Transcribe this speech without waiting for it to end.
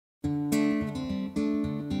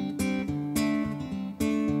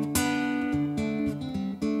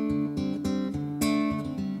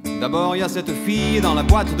D'abord, il y a cette fille dans la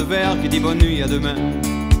boîte de verre qui dit bonne nuit à demain.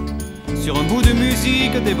 Sur un bout de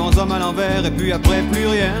musique, des bons hommes à l'envers, et puis après, plus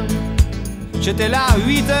rien. J'étais là à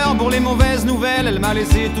 8 heures pour les mauvaises nouvelles. Elle m'a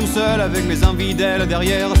laissé tout seul avec mes envies d'elle.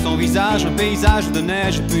 Derrière son visage, un paysage de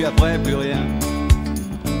neige, et puis après, plus rien.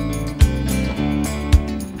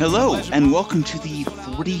 Hello, and welcome to the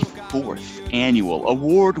 44th annual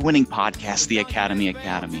award-winning podcast, The Academy,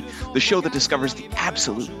 the show that discovers the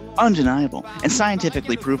absolute, undeniable, and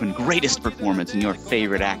scientifically proven greatest performance in your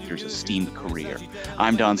favorite actor's esteemed career.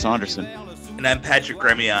 I'm Don Saunderson. And I'm Patrick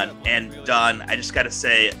Gremion. And Don, I just got to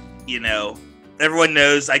say, everyone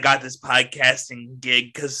knows I got this podcasting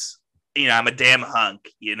gig because, I'm a damn hunk,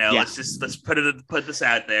 Yeah. Let's put this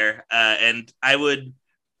out there. And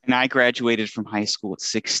I graduated from high school at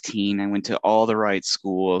 16. I went to all the right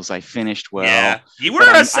schools. I finished well. Yeah, you're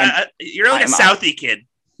like a Southie kid.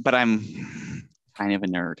 But I'm kind of a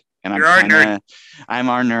nerd. And I'm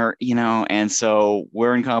our nerd, and so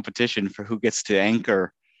we're in competition for who gets to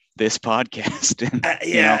anchor this podcast. And,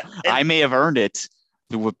 I may have earned it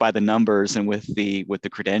by the numbers and with the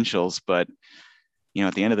credentials, but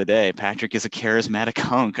at the end of the day, Patrick is a charismatic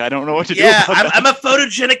hunk. I don't know what to do. Yeah, I'm a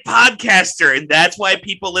photogenic podcaster, and that's why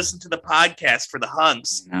people listen to the podcast for the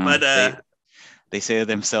hunks. But they say to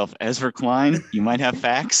themselves, Ezra Klein, you might have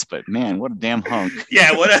facts, but man, what a damn hunk.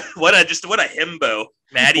 Yeah, what a himbo.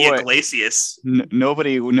 Maddie Iglesias.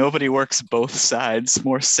 Nobody works both sides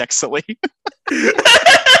more sexily.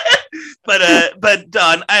 But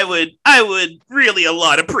Don, I would really a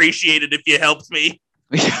lot appreciate it if you helped me.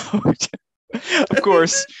 Of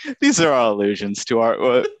course, these are all allusions to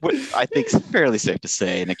our, what I think is fairly safe to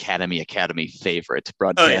say, an Academy favorite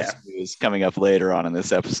broadcast news coming up later on in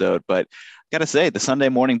this episode. But gotta say, the Sunday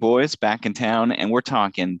Morning Boys back in town, and we're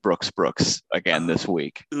talking Brooks again this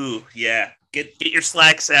week. Ooh, yeah. Get your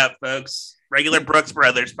slacks out, folks. Regular Brooks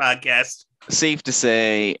Brothers podcast. Safe to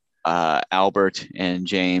say, Albert and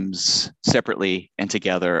James separately and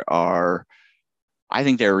together I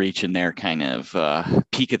think they're reaching their kind of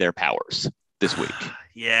peak of their powers this week.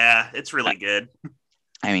 Yeah, it's really good.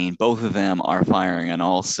 I mean, both of them are firing on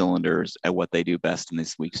all cylinders at what they do best in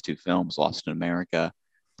this week's two films, Lost in America,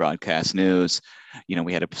 broadcast news.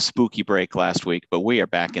 We had a spooky break last week, but we are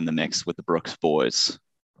back in the mix with the Brooks boys.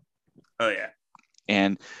 Oh, yeah.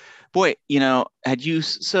 And boy,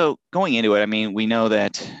 so going into it, I mean, we know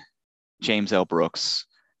that James L. Brooks,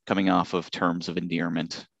 coming off of Terms of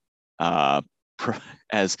Endearment,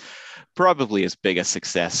 as probably as big a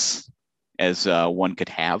success as one could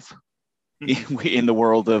have in the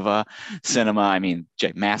world of cinema. I mean,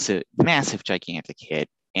 massive, gigantic hit,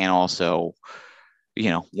 and also,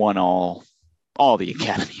 won all the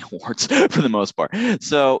Academy Awards for the most part.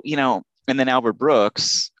 So, and then Albert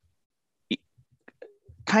Brooks,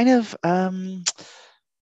 kind of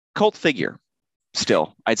cult figure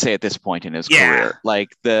still, I'd say, at this point in his career. Like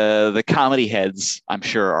the comedy heads, I'm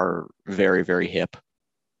sure, are very, very hip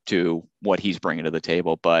to what he's bringing to the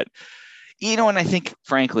table. But, and I think,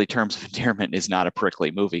 frankly, Terms of Endearment is not a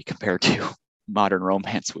prickly movie compared to Modern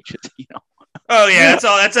Romance, which is, Oh, yeah,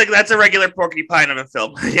 that's a regular porcupine of a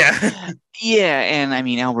film. Yeah. Yeah, and I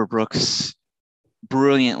mean, Albert Brooks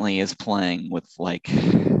brilliantly is playing with, like,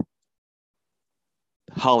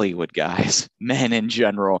 Hollywood guys, men in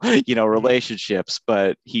general, relationships,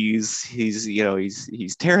 but he's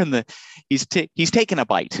taking a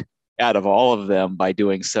bite out of all of them by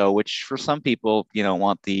doing so, which for some people,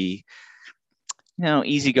 want the,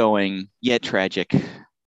 easygoing yet tragic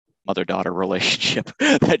mother-daughter relationship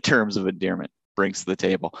that Terms of Endearment brings to the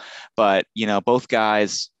table. But, both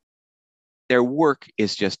guys, their work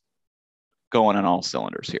is just going on all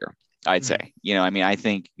cylinders here, I'd say. I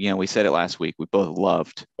think, we said it last week, we both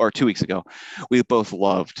loved, or 2 weeks ago, we both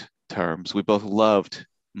loved Terms. We both loved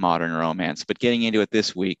Modern Romance. But getting into it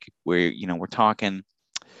this week, we're talking.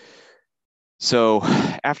 So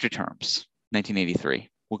after Terms, 1983,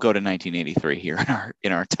 we'll go to 1983 here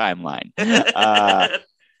in our timeline.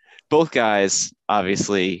 Both guys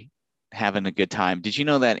obviously having a good time. Did you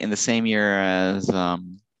know that in the same year as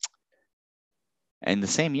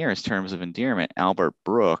Terms of Endearment, Albert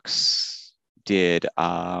Brooks did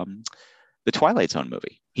the Twilight Zone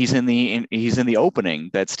movie? He's in the opening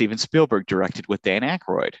that Steven Spielberg directed with Dan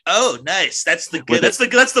Aykroyd. Oh, nice. That's the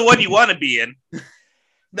one you want to be in.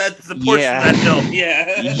 That's the portion of that film.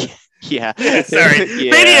 Yeah. Yeah. Sorry.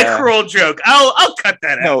 Yeah. Maybe a cruel joke. I'll cut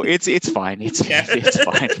that out. No, it's fine. It's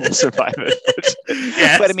fine. We'll survive it.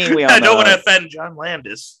 But I mean, we all I don't know, want to offend John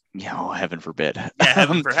Landis. Heaven forbid. Yeah,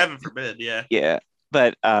 heaven forbid. Yeah. Yeah.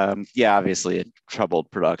 But obviously a troubled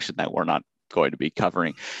production that we're not going to be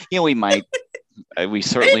covering. We might We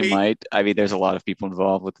certainly Maybe. might. I mean, there's a lot of people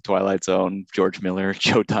involved with the Twilight Zone: George Miller,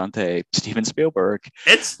 Joe Dante, Steven Spielberg,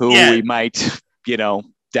 who we might,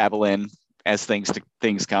 dabble in as things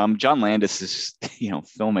come. John Landis'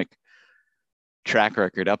 filmic track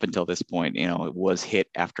record up until this point, it was hit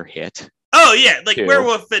after hit. Oh yeah, like too.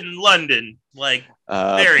 Werewolf in London, like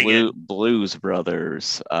very good. Blues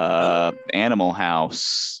Brothers, Animal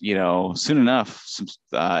House. Soon enough, some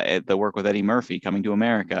the work with Eddie Murphy, Coming to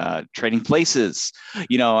America, Trading Places.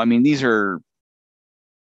 I mean, these are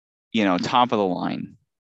top of the line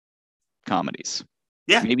comedies.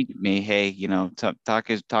 Yeah. Maybe hey,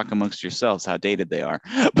 talk amongst yourselves how dated they are,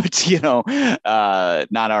 but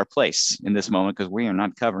not our place in this moment because we are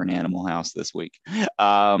not covering Animal House this week.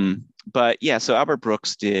 But yeah, so Albert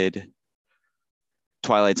Brooks did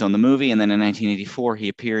Twilight Zone the movie, and then in 1984 he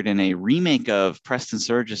appeared in a remake of Preston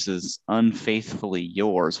Sturges's Unfaithfully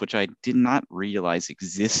Yours, which I did not realize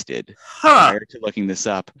existed prior to looking this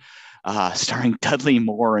up. Starring Dudley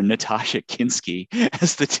Moore and Natasha Kinski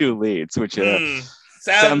as the two leads, which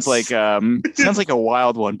sounds like a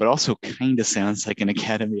wild one, but also kind of sounds like an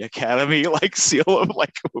Academy like seal of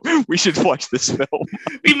like we should watch this film.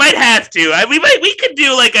 We might have to. We could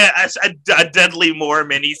do like a Dudley Moore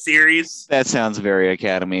miniseries. That sounds very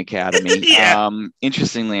Academy. Yeah.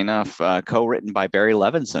 Interestingly enough, co-written by Barry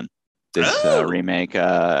Levinson. This remake,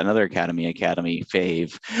 another Academy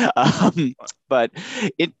fave. But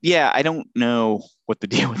I don't know what the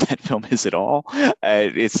deal with that film is at all.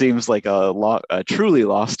 It seems like a truly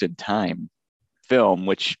lost in time film,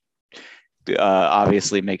 which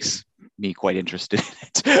obviously makes me quite interested in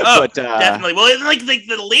it. But definitely. Well, like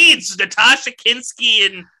the leads, Natasha Kinski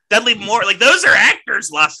and Dudley Moore, like those are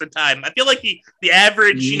actors lost in time. I feel like the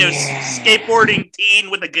average, skateboarding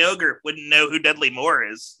teen with a go-gurt wouldn't know who Dudley Moore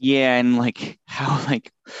is. Yeah, and like how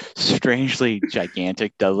like strangely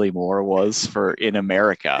gigantic Dudley Moore was in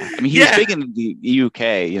America. I mean, he was big in the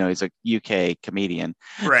UK. He's a UK comedian,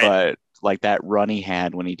 right? But like that run he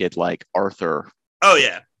had when he did like Arthur. Oh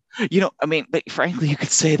yeah. I mean, but frankly, you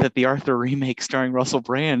could say that the Arthur remake starring Russell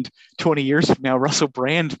Brand 20 years from now, Russell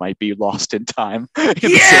Brand might be lost in time.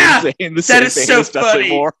 That is so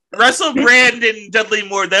funny. Russell Brand and Dudley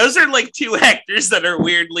Moore, those are like two actors that are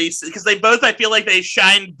weirdly, because they both, I feel like they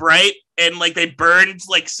shined bright and like they burned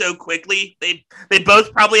like so quickly. They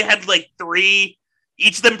both probably had like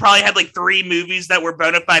each of them probably had like 3 movies that were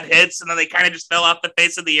bona fide hits, and then they kind of just fell off the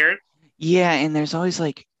face of the earth. Yeah, and there's always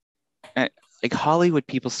like Hollywood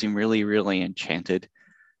people seem really, really enchanted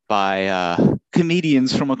by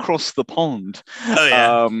comedians from across the pond. Oh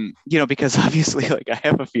yeah. Because obviously, like I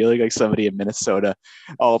have a feeling like somebody in Minnesota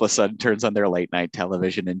all of a sudden turns on their late night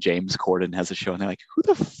television and James Corden has a show and they're like, who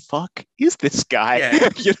the fuck is this guy? Yeah.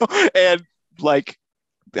 And like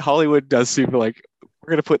Hollywood does seem like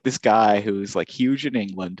we're gonna put this guy who's like huge in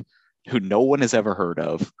England, who no one has ever heard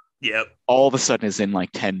of. Yep. All of a sudden is in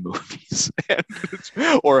like 10 movies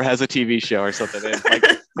or has a TV show or something. And like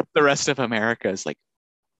the rest of America is like,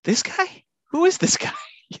 this guy? Who is this guy?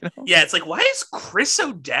 Yeah, it's like, why is Chris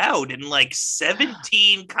O'Dowd in like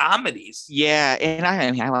 17 comedies? Yeah, and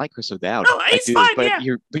I mean I like Chris O'Dowd. No, he's fine, but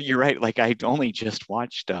you're right. Like I only just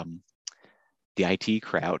watched the IT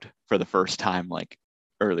Crowd for the first time like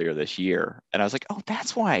earlier this year, and I was like, oh,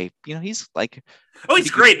 that's why he's like,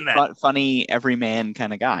 he's great in that funny everyman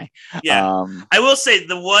kind of guy. Yeah. I will say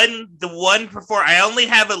the one before, I only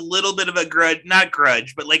have a little bit of a not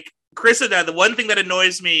grudge, but like Chris O'Dowd, the one thing that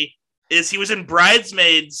annoys me is he was in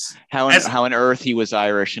Bridesmaids. How on earth he was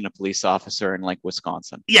Irish and a police officer in like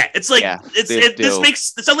Wisconsin. Yeah, it's like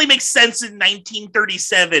this only makes sense in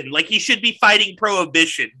 1937. Like he should be fighting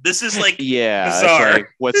prohibition. This is like bizarre. Like,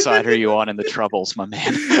 what side are you on in the Troubles, my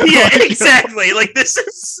man? Yeah, exactly. Like this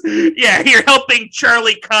is you're helping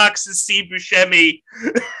Charlie Cox and Steve Buscemi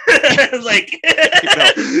like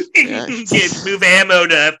move ammo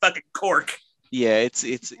to fucking Cork. Yeah, it's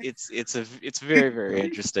very, very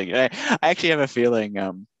interesting. I actually have a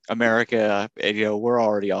feeling America, we're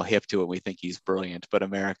already all hip to it. We think he's brilliant, but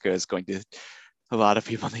America is going to, a lot of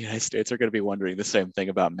people in the United States are going to be wondering the same thing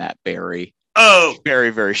about Matt Berry. Oh, very,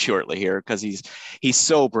 very shortly here, because he's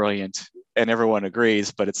so brilliant and everyone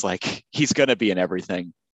agrees, but it's like he's going to be in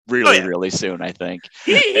everything really soon, I think.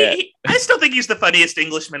 I still think he's the funniest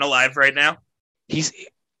Englishman alive right now. He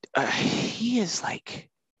is like...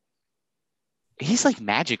 He's like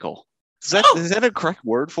magical. Is that a correct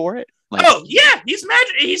word for it? Like, he's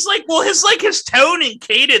magic. He's like, his tone and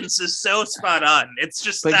cadence is so spot on. It's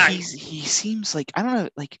just but he seems like, I don't know,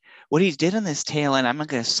 like what he did in this tail end. I'm not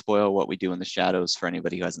going to spoil What We Do in the Shadows for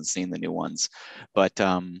anybody who hasn't seen the new ones, but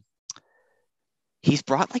he's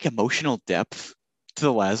brought like emotional depth the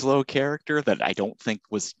Laszlo character that I don't think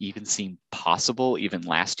was even seemed possible even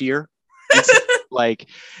last year. Like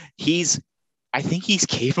I think he's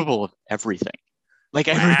capable of everything. Like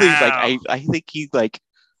I really like I think he's like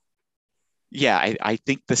I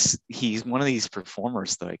think he's one of these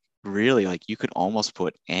performers that like really like you could almost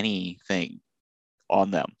put anything on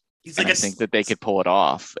them. And I think that they could pull it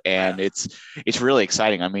off. And it's really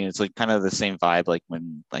exciting. I mean, it's like kind of the same vibe like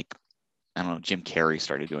when like I don't know, Jim Carrey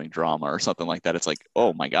started doing drama or something like that. It's like,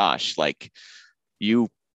 oh my gosh, like you've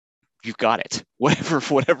got it.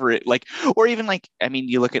 Whatever it like, or even like, I mean,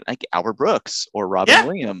 you look at like Albert Brooks or Robin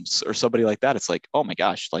Williams or somebody like that. It's like, oh my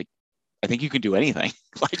gosh, like I think you can do anything.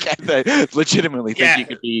 Like I legitimately think you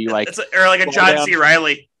could be like, or like a John C.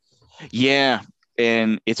 Reilly. Yeah.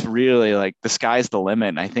 And it's really like the sky's the limit.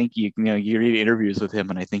 And I think you read interviews with him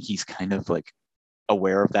and I think he's kind of like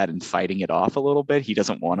aware of that and fighting it off a little bit. He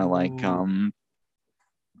doesn't want to like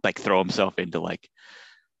throw himself into like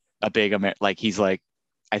a big like he's like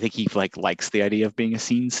I think he like likes the idea of being a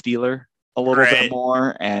scene stealer a little bit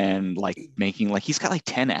more and like making like he's got like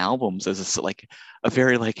 10 albums as a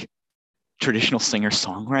very like traditional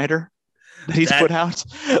singer-songwriter that he's put out.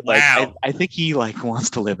 Like I think he like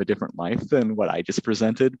wants to live a different life than what I just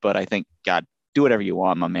presented, but I think God, do whatever you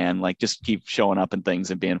want, my man. Like just keep showing up in things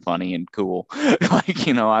and being funny and cool. Like,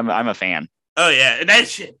 you know, I'm a fan. Oh yeah. And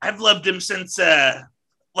I've loved him since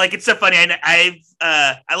like it's so funny. I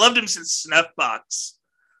loved him since Snuffbox.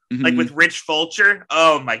 Mm-hmm. Like with Rich Fulcher.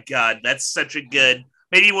 Oh my God, that's such a good,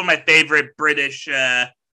 maybe one of my favorite British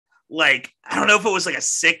like I don't know if it was like a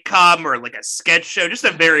sitcom or like a sketch show, just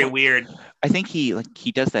a very weird. I think he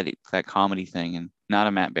does that comedy thing, and not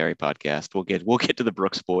a Matt Berry podcast. We'll get to the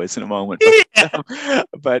Brooks Boys in a moment.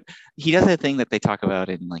 But he does that thing that they talk about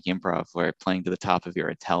in like improv, where playing to the top of your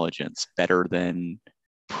intelligence better than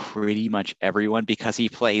pretty much everyone, because he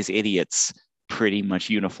plays idiots pretty much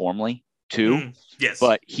uniformly too. Yes,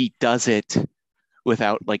 but he does it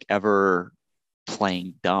without like ever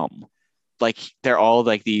playing dumb. Like they're all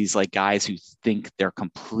like these like guys who think they're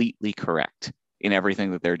completely correct in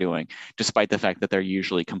everything that they're doing, despite the fact that they're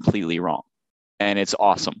usually completely wrong. And it's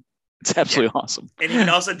awesome. It's absolutely awesome. And you can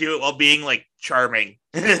also do it while being like charming.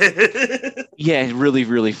 Yeah, really,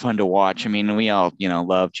 really fun to watch. I mean, we all,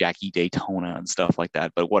 love Jackie Daytona and stuff like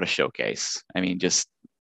that, but what a showcase. I mean, just,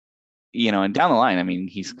 and down the line, I mean,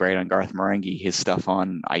 he's great on Garth Marenghi, his stuff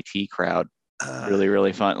on IT Crowd. Really,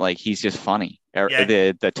 really fun. Like he's just funny.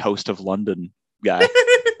 The Toast of London guy.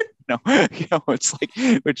 It's like,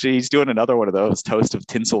 which he's doing another one of those, Toast of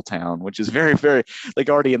Tinseltown, which is very, very like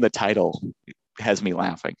already in the title has me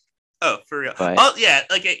laughing. Oh, for real. But,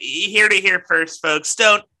 like here to hear first, folks.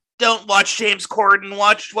 Don't watch James Corden.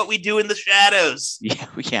 Watch What We Do in the Shadows.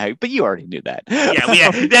 Yeah, but you already knew that.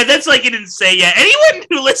 That's like an insane. Yeah, anyone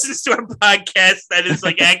who listens to our podcast that is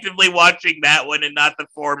like actively watching that one and not the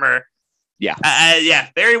former. Yeah.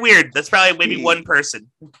 Very weird. That's probably maybe one person.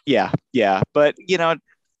 Yeah. But,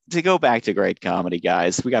 to go back to great comedy,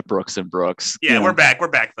 guys, we got Brooks and Brooks. Yeah, we're back. We're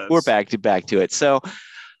back, folks. We're back to it. So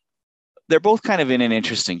they're both kind of in an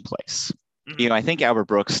interesting place. Mm-hmm. I think Albert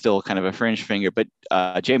Brooks still kind of a fringe figure, but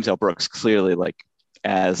James L. Brooks clearly like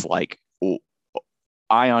as like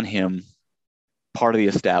eye on him, part of the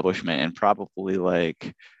establishment, and probably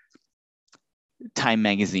like Time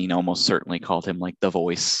magazine almost certainly called him like the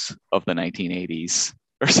voice of the 1980s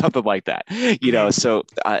or something like that, so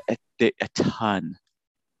a ton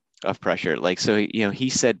of pressure. Like, so, he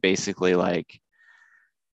said basically like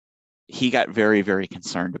he got very, very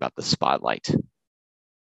concerned about the spotlight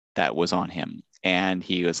that was on him. And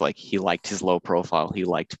he was like, he liked his low profile. He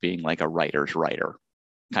liked being like a writer's writer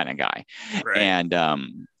kind of guy. Right. And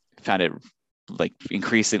found it like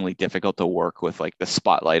increasingly difficult to work with like the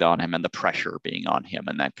spotlight on him and the pressure being on him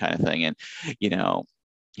and that kind of thing. And,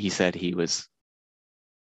 he said his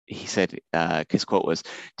quote was,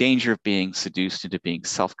 danger of being seduced into being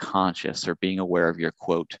self-conscious or being aware of your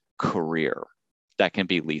quote career. That can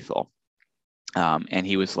be lethal. And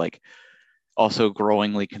he was like also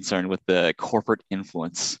growingly concerned with the corporate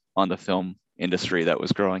influence on the film industry that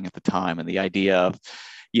was growing at the time. And the idea of,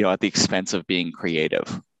 at the expense of being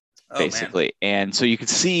creative. Basically. And so you could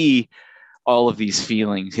see all of these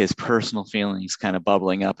feelings, his personal feelings kind of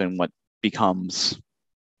bubbling up in what becomes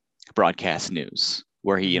broadcast news,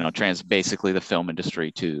 where he, basically the film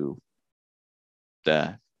industry to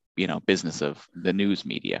the, business of the news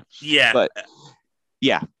media. Yeah. But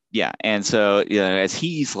yeah. And so, as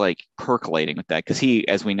he's like percolating with that, because he,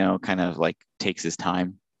 as we know, kind of like takes his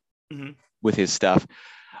time with his stuff,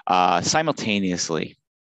 simultaneously,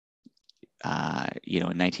 in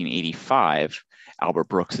 1985, Albert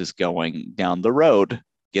Brooks is going down the road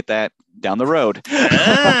Get that down the road.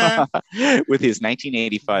 With his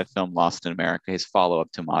 1985 film Lost in America, his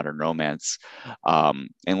follow-up to Modern Romance. And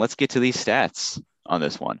let's get to these stats on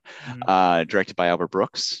this one. Directed by Albert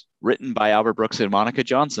Brooks, written by Albert Brooks and Monica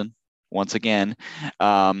Johnson. Once again,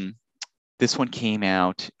 this one came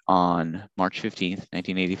out on March 15th,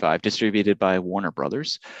 1985, distributed by Warner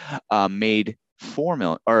Brothers. Made $4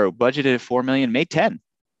 million, or budgeted $4 million, made 10.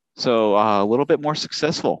 So a little bit more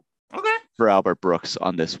successful. Okay. For Albert Brooks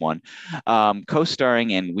on this one.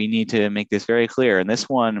 Co-starring, and we need to make this very clear, in this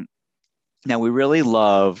one, now we really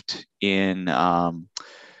loved in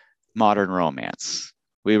Modern Romance.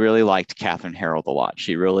 We really liked Catherine Harold a lot.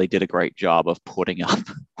 She really did a great job of putting up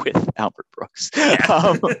with Albert Brooks.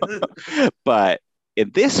 Yeah. But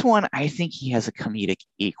in this one, I think he has a comedic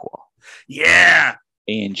equal. Yeah.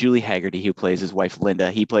 And Julie Haggerty, who plays his wife,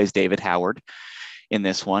 Linda, he plays David Howard in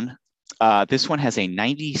this one. This one has a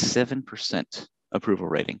 97% approval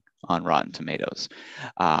rating on Rotten Tomatoes.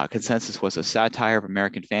 Consensus was a satire of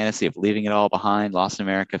American fantasy of leaving it all behind. Lost in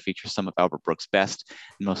America features some of Albert Brooks' best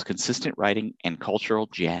and most consistent writing and cultural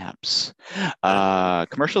jabs.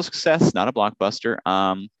 Commercial success, not a blockbuster.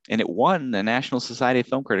 And it won the National Society of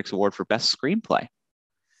Film Critics Award for Best Screenplay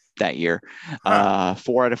that year. 4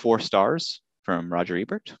 out of 4 stars from Roger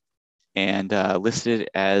Ebert, and listed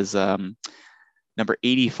as number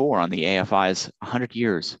 84 on the AFI's 100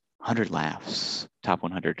 Years, 100 Laughs, top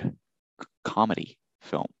 100 comedy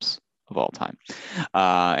films of all time.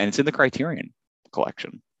 And it's in the Criterion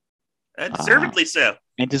collection. And deservedly so.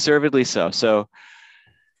 And deservedly so. So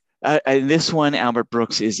in this one, Albert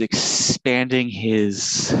Brooks is expanding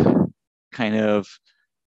his kind of,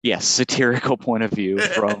 satirical point of view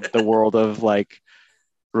from the world of like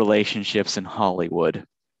relationships in Hollywood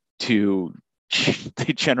to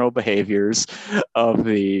the general behaviors of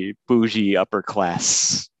the bougie upper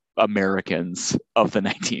class Americans of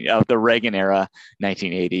the Reagan era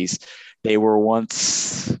 1980s. They were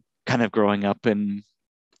once kind of growing up in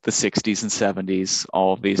the 60s and 70s.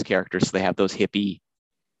 All of these characters, they have those hippie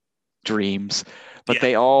dreams, but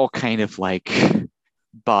they all kind of like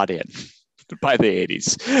bought in by the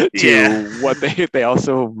 80s to what they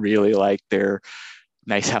also really like their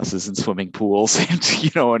nice houses and swimming pools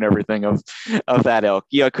and, and everything of that ilk.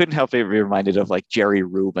 I couldn't help but be reminded of like Jerry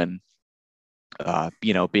Rubin,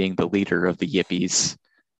 being the leader of the Yippies,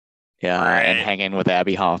 and hanging with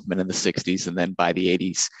Abby Hoffman in the 60s. And then by the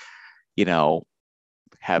 80s,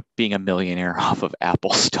 being a millionaire off of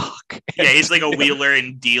Apple stock. Yeah, he's like a wheeler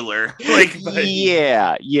and dealer.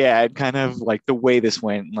 And kind of like the way this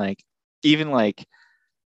went, like, even like,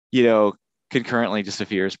 concurrently, just a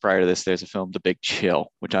few years prior to this, there's a film, The Big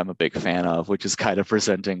Chill, which I'm a big fan of, which is kind of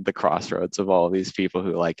presenting the crossroads of all of these people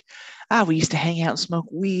who like, we used to hang out and smoke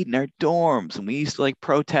weed in our dorms, and we used to like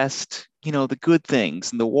protest, the good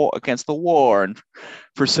things and the war against the war and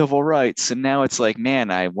for civil rights. And now it's like,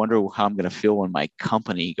 man, I wonder how I'm going to feel when my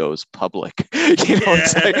company goes public.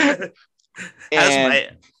 It's like,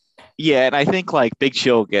 and I think like Big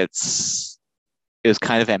Chill is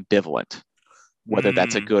kind of ambivalent, whether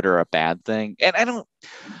that's a good or a bad thing. And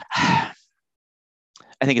I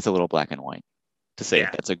think it's a little black and white to say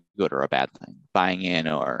if that's a good or a bad thing. Buying in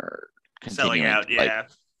or selling out,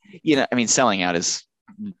 selling out is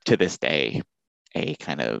to this day a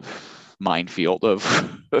kind of minefield of,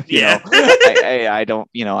 I don't,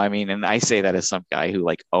 and I say that as some guy who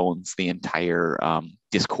like owns the entire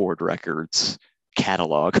Discord Records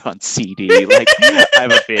catalog on CD. Like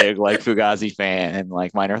I'm a big like Fugazi fan and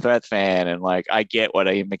like Minor Threat fan, and like I get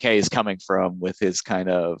what Ian McKay is coming from with his kind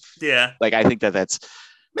of like I think that's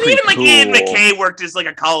even like cool. Ian McKay worked as like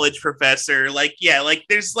a college professor. Like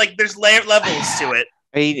there's levels to it.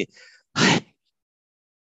 I mean,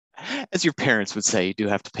 as your parents would say, you do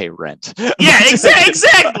have to pay rent. Yeah,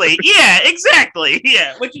 exactly. Yeah, exactly.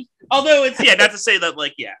 Yeah, which is, although it's not to say that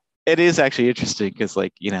like it is actually interesting because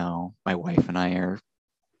like my wife and I are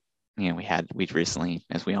we recently,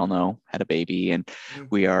 as we all know, had a baby, and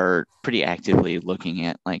we are pretty actively looking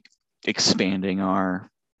at like expanding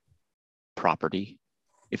our property,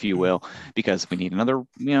 if you will, because we need another,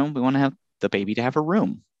 we want to have the baby to have a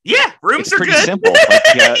room. Yeah, rooms are pretty good. Simple.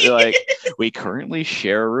 Like we currently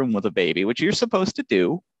share a room with a baby, which you're supposed to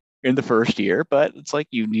do in the first year, but it's like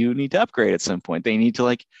you need to upgrade at some point. They need to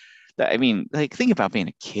like, I mean, like think about being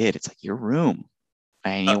a kid. It's like your room,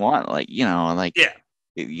 and you want like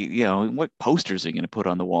what posters are you going to put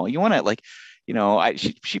on the wall? You want to like,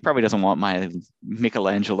 she probably doesn't want my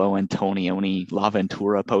Michelangelo Antonioni La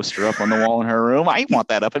Ventura poster up on the wall in her room. I want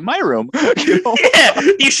that up in my room. Yeah,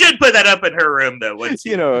 you should put that up in her room though. Once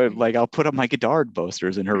like I'll put up my Godard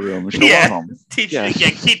posters in her room. Teach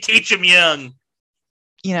them young.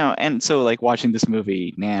 and so like watching this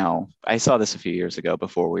movie now, I saw this a few years ago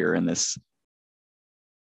before we were in this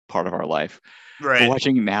part of our life. Right. But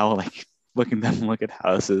watching now, like looking them look at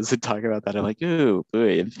houses and talking about that, I'm like, ooh,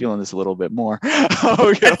 boy, I'm feeling this a little bit more.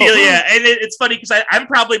 I feel, yeah, and it's funny because I'm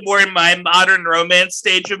probably more in my modern romance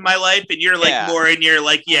stage of my life, and you're like more in your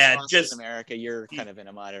like, just America. You're kind of in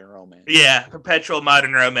a modern romance. Yeah, perpetual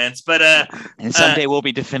modern romance. But and someday we'll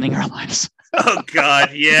be defending our lives. Oh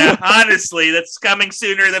God, yeah. Honestly, that's coming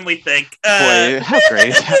sooner than we think. Boy, how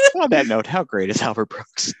great! On that note, how great is Albert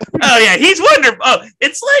Brooks? Oh yeah, he's wonderful. Oh,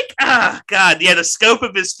 it's like God, yeah, the scope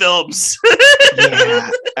of his films. Yeah,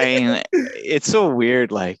 I mean, it's so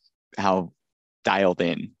weird, like how dialed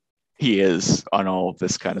in he is on all of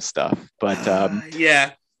this kind of stuff. But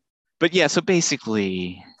yeah. So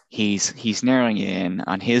basically, he's narrowing in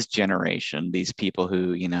on his generation, these people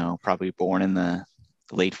who probably born in the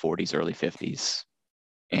late 40s, early 50s,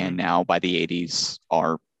 and now by the 80s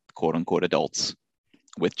are quote unquote adults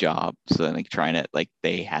with jobs. So like trying to, like,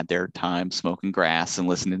 they had their time smoking grass and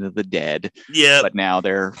listening to the Dead. Yeah. But now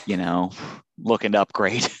they're, looking to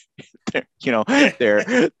upgrade.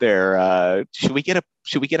 they're should we get a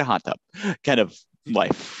hot tub kind of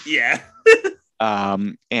life. Yeah.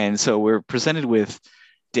 And so we're presented with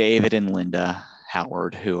David and Linda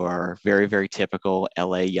Howard, who are very, very typical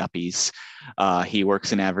LA yuppies. He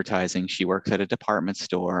works in advertising. She works at a department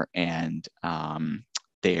store, and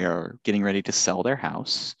they're getting ready to sell their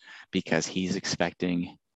house because he's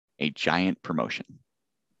expecting a giant promotion,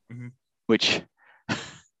 which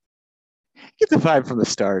get the vibe from the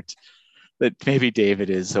start that maybe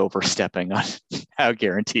David is overstepping on how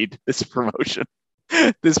guaranteed this promotion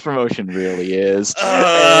really is.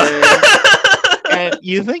 And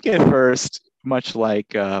you think at first, much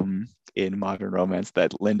like in Modern Romance,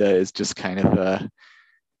 that Linda is just kind of a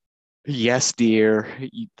yes, dear,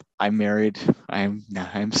 I'm married.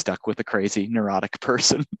 I'm stuck with a crazy neurotic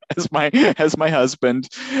person as my husband.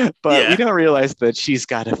 But we don't realize that she's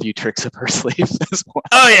got a few tricks up her sleeves as well.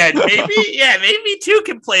 Oh yeah, maybe two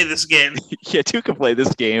can play this game. Two can play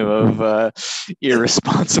this game of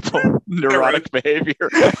irresponsible neurotic behavior.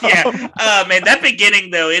 Man, that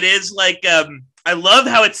beginning though, it is like I love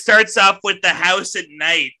how it starts off with the house at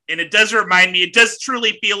night, and it does remind me. It does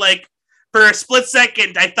truly feel like, for a split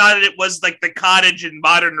second, I thought it was like the cottage in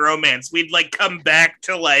Modern Romance. We'd like come back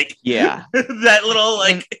to like that little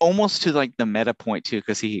like, and almost to like the meta point too,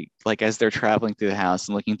 because he, like, as they're traveling through the house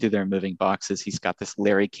and looking through their moving boxes, he's got this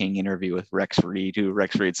Larry King interview with Rex Reed, who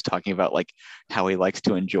Rex Reed's talking about like how he likes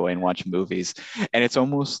to enjoy and watch movies, and it's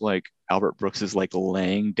almost like Albert Brooks is like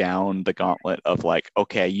laying down the gauntlet of like,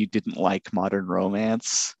 okay, you didn't like Modern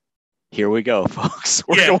Romance. Here we go, folks.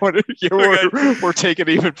 We're taking it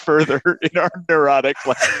even further in our neurotic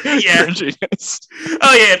cringiness.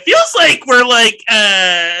 Oh yeah, it feels like we're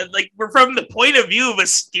from the point of view of a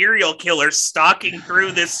serial killer stalking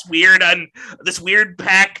through this weird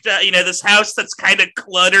packed, this house that's kind of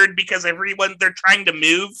cluttered because they're trying to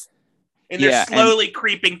move, and they're slowly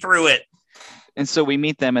creeping through it. And so we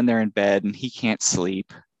meet them, and they're in bed, and he can't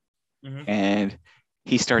sleep, and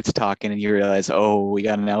he starts talking, and you realize, we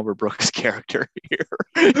got an Albert Brooks character here.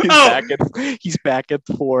 He's back and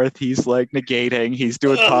forth. He's like negating. He's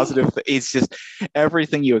doing positive. It's just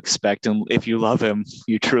everything you expect. And if you love him,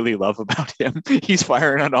 you truly love about him. He's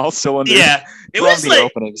firing on all cylinders. Yeah, it was the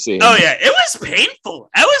opening scene. Oh yeah, it was painful.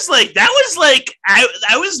 I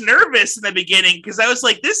was nervous in the beginning because I was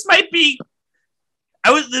like, this might be.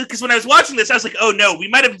 Because when I was watching this, I was like, oh no, I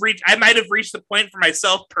might have reached the point for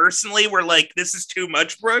myself personally where like, this is too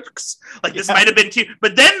much, Brooks. Like this might have been too,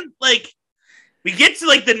 but then like we get to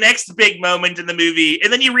like the next big moment in the movie,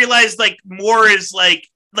 and then you realize like more is like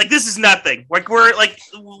this is nothing. Like we're like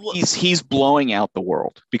he's blowing out the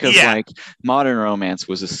world because like Modern Romance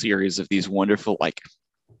was a series of these wonderful like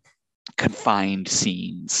confined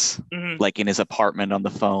scenes, like in his apartment on the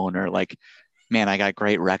phone, or like, man, I got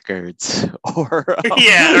great records. Or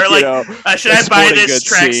should I buy this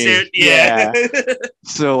tracksuit? Yeah.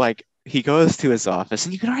 So like he goes to his office,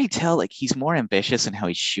 and you can already tell like he's more ambitious in how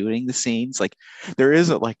he's shooting the scenes. Like there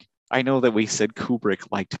isn't like, I know that we said Kubrick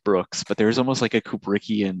liked Brooks, but there's almost like a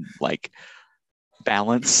Kubrickian like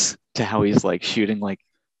balance to how he's like shooting like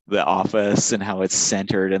the office and how it's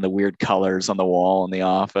centered and the weird colors on the wall in the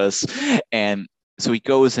office. And so he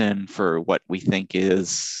goes in for what we think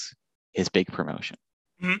is his big promotion.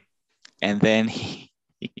 And then he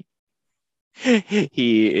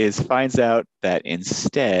finds out that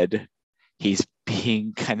instead he's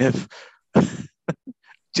being kind of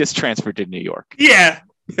just transferred to New York. Yeah.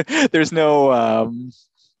 There's no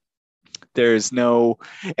There's no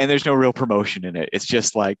real promotion in it. It's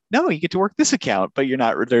just like, no, you get to work this account, but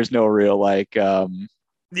there's no real like,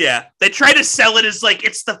 yeah, they try to sell it as like,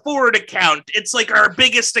 it's the forward account. It's like our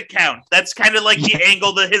biggest account. That's kind of like the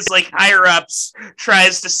angle that his like higher ups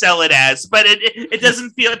tries to sell it as, but it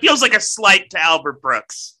doesn't feel, it feels like a slight to Albert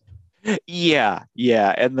Brooks. Yeah.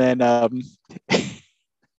 And then,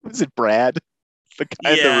 was it Brad? The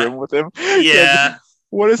guy in the room with him? Yeah.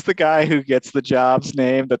 What is the guy who gets the job's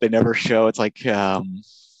name that they never show? It's like,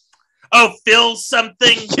 Phil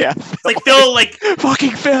something. Yeah, it's like Phil, like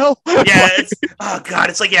fucking Phil. Yeah,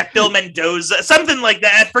 it's like Phil Mendoza, something like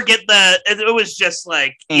that. I forget it was just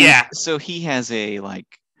like So he has a like.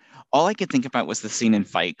 All I could think about was the scene in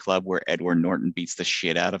Fight Club where Edward Norton beats the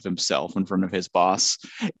shit out of himself in front of his boss.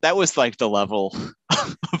 That was like the level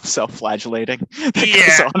of self-flagellating that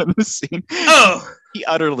goes on in the scene. Oh, he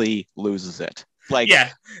utterly loses it. Like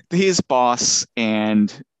his boss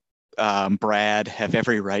and Brad have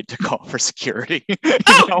every right to call for security.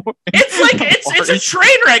 It's like it's a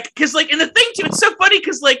train wreck because like, and the thing too, it's so funny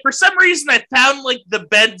because like for some reason I found like the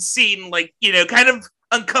bed scene like kind of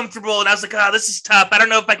uncomfortable, and I was like, oh, this is tough. I don't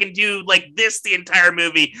know if I can do like this the entire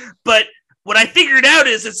movie. But what I figured out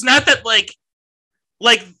is it's not that like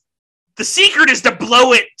the secret is to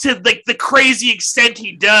blow it to like the crazy extent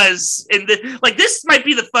he does, and like this might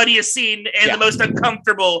be the funniest scene and the most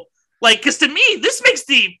uncomfortable. Like, because to me, this makes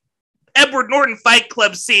the Edward Norton Fight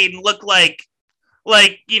Club scene look like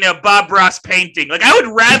Bob Ross painting. Like, I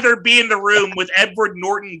would rather be in the room with Edward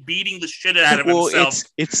Norton beating the shit out of himself.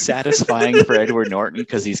 It's satisfying for Edward Norton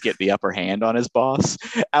because he's getting the upper hand on his boss.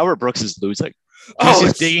 Albert Brooks is losing. He's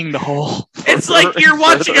just digging the hole. It's like you're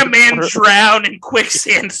watching a man drown in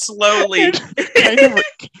quicksand slowly. Kind of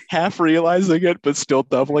half realizing it, but still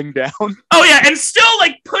doubling down. Oh, yeah, and still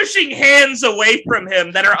like pushing hands away from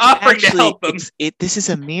him that are offering to help him. This is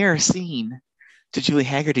a mirror scene to Julie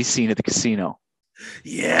Haggerty's scene at the casino.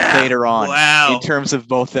 Yeah. Later on. Wow. In terms of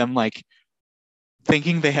both them like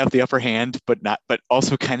thinking they have the upper hand, but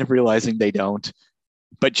also kind of realizing they don't,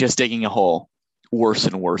 but just digging a hole. Worse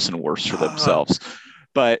and worse and worse for themselves.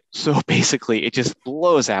 But so basically it just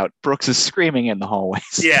blows out. Brooks is screaming in the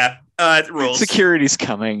hallways. Yeah, it rules. Security's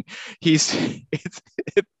coming. He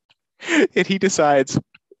decides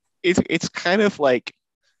it's kind of like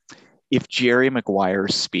if Jerry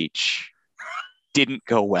Maguire's speech didn't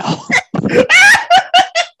go well.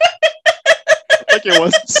 Like it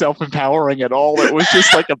wasn't self-empowering at all. It was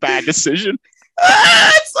just like a bad decision.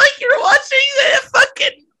 It's like you're watching the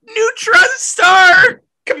fucking neutron star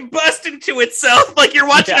combust into itself, like you're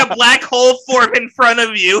watching a black hole form in front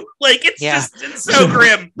of you. Like it's so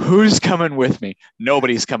grim. Who's coming with me?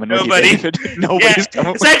 Nobody's coming with you, David. Nobody's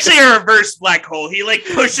coming. It's actually a reverse black hole. He like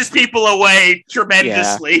pushes people away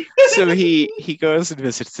tremendously. So he goes and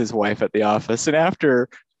visits his wife at the office, and after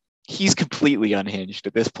he's completely unhinged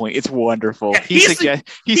at this point. It's wonderful. Yeah,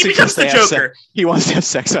 he becomes the Joker. He wants to have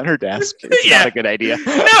sex on her desk. It's not a good idea.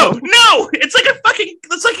 No. It's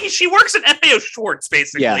like she works at FAO Schwartz,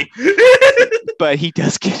 basically. Yeah. But he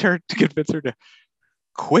does get her to convince her to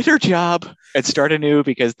quit her job and start anew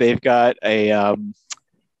because they've got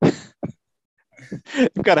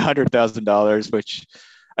 $100,000, which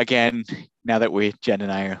again, now that Jen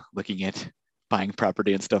and I are looking at buying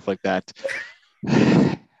property and stuff like that,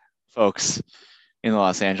 folks in the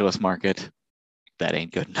Los Angeles market, that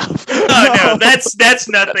ain't good enough. Oh no, that's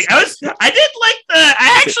nothing. I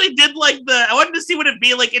actually did like I wanted to see what it'd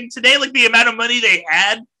be like in today, like the amount of money they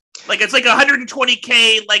had. Like it's like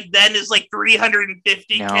 120K, like then is like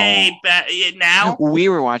 350K now. We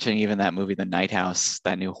were watching even that movie, The Night House,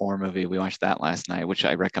 that new horror movie. We watched that last night, which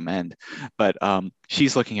I recommend. But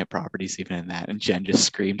she's looking at properties even in that, and Jen just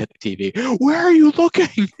screamed at the TV, "Where are you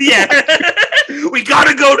looking?" Yeah. We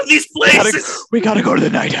gotta go to these places. We gotta go to the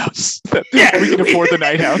Night House. Yeah, we can afford the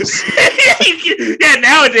Night House. Yeah,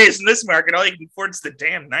 nowadays in this market, all you can afford is the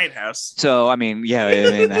damn Night House. So, I mean,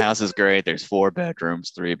 the house is great. There's 4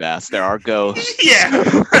 bedrooms, 3 baths. There are ghosts. Yeah,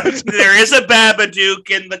 there is a Babadook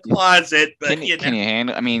in the closet. But can you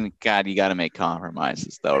handle? I mean, God, you got to make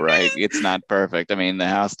compromises, though, right? It's not perfect. I mean, the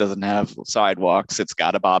house doesn't have sidewalks. It's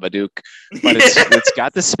got a Babadook, but it's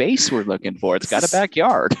got the space we're looking for. It's got a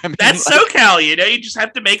backyard. I mean, that's SoCal. You just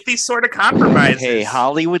have to make these sort of compromises. Hey,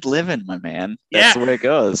 Hollywood living, my man. That's the way it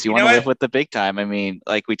goes. You want to live with the big time. I mean,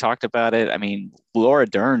 like we talked about it. I mean, Laura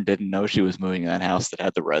Dern didn't know she was moving in that house that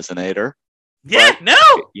had the resonator. Yeah, but, no.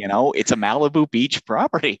 It's a Malibu Beach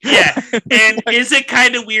property. Yeah, and is it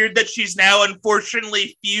kind of weird that she's now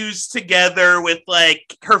unfortunately fused together with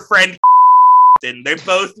like her friend? And they're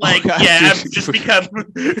both like, I've just become.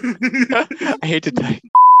 I hate to tell you.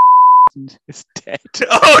 Cotton is dead.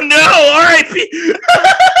 Oh no! R.I.P.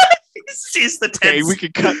 She's the 10th. Okay, we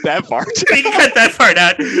can cut that part. We can cut that part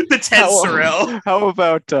out. The 10th Sorrel. How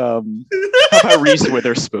about Reese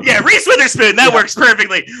Witherspoon? Yeah, Reese Witherspoon. That works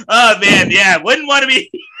perfectly. Oh man, yeah. Wouldn't want to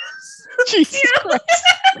be. Jesus Christ.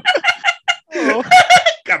 Oh.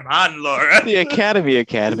 Come on, Laura. The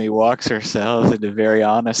Academy walks herself into very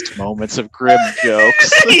honest moments of grim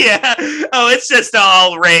jokes. Yeah. Oh, it's just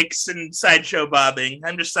all rakes and sideshow bobbing.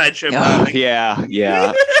 I'm just sideshow bobbing.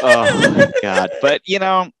 Yeah. Oh my God. But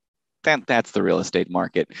that's the real estate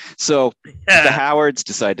market. So the Howards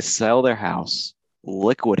decide to sell their house,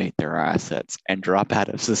 liquidate their assets, and drop out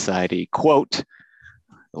of society, quote,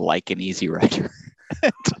 like an Easy Rider.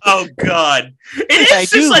 Oh God. I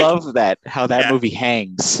do love that how that movie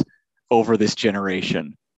hangs over this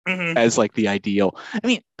generation as like the ideal. I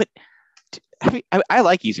mean, but I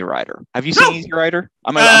like Easy Rider. Have you seen Easy Rider?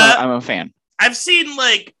 I'm a fan. I've seen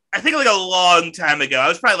I think a long time ago. I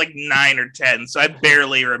was probably 9 or 10, so I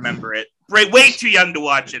barely remember it. Way too young to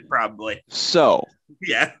watch it, probably. So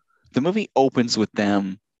yeah, the movie opens with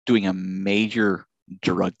them doing a major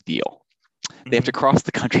drug deal. They have to cross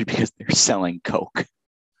the country because they're selling coke.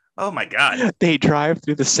 Oh my God. They drive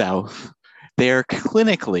through the South. They are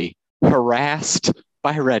clinically harassed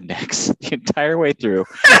by rednecks the entire way through.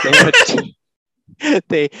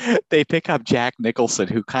 They pick up Jack Nicholson,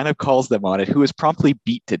 who kind of calls them on it, who is promptly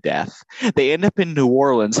beat to death. They end up in New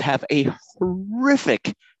Orleans, have a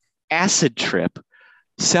horrific acid trip,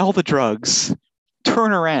 sell the drugs,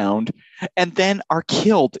 turn around, and then are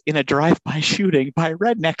killed in a drive-by shooting by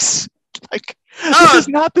rednecks. This is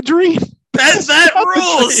not the dream. That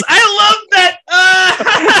rules. I love that.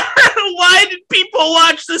 Why did people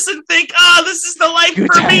watch this and think, this is the life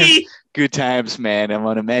for me? Good times, man. I'm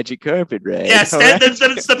on a magic carpet ride. Yeah,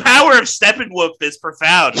 it's the power of Steppenwolf is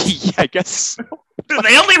profound. Yeah, I guess so.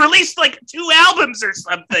 They only released 2 albums or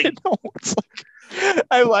something. It's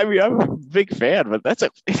I mean, I'm a big fan, but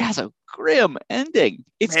it has a grim ending.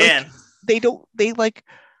 It's they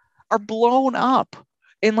are blown up.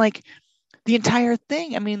 And the entire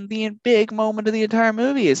thing, I mean, the big moment of the entire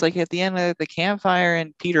movie is at the end of the campfire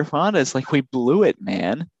and Peter Fonda's we blew it,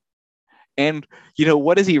 man. And,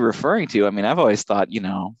 what is he referring to? I mean, I've always thought,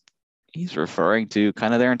 he's referring to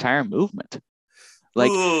kind of their entire movement.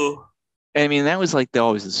 Ooh. I mean, that was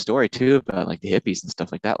always the story too about the hippies and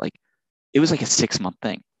stuff like that. It was a 6-month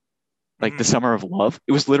thing. The Summer of Love.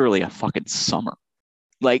 It was literally a fucking summer.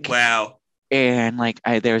 Wow. And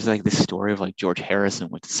there's this story of George Harrison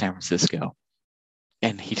went to San Francisco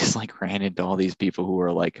and he just ran into all these people who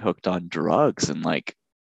were hooked on drugs and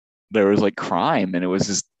there was crime and it was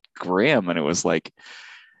just grim and it was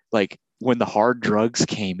when the hard drugs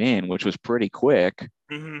came in, which was pretty quick,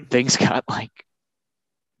 things got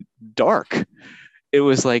dark. It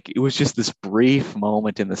was just this brief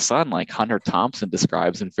moment in the sun, Hunter Thompson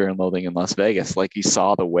describes in Fear and Loathing in Las Vegas, he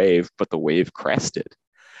saw the wave, but the wave crested.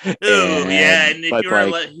 Oh yeah, and if you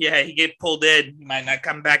were you get pulled in, you might not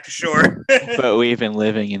come back to shore. But we've been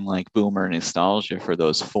living in boomer nostalgia for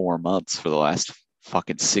those 4 months for the last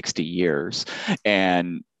fucking 60 years,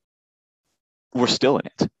 and we're still in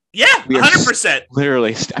it. Yeah, 100%.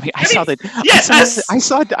 Literally, I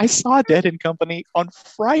saw Dead and Company on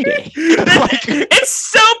Friday. It's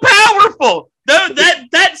so powerful.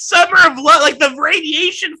 That summer of love, the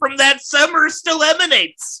radiation from that summer still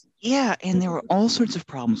emanates. Yeah, and there were all sorts of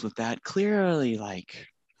problems with that. Clearly,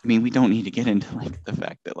 we don't need to get into the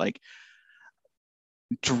fact that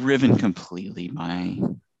driven completely by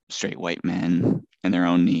straight white men and their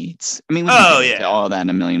own needs. I mean, we can get into all of that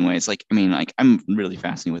in a million ways. I'm really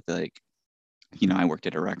fascinated with I worked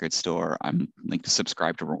at a record store. I'm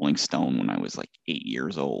subscribed to Rolling Stone when I was 8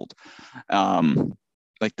 years old. The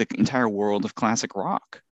entire world of classic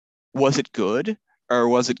rock. Was it good, or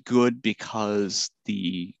was it good because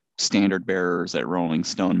the standard bearers at Rolling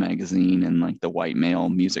Stone magazine and the white male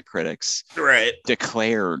music critics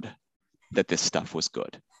declared that this stuff was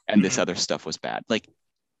good and this other stuff was bad?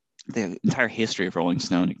 The entire history of Rolling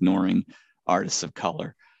Stone ignoring artists of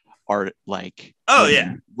color, women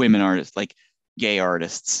artists, gay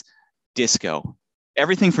artists, disco,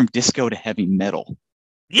 everything from disco to heavy metal,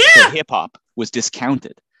 hip hop was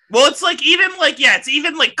discounted. Well, it's it's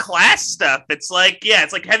even class stuff. It's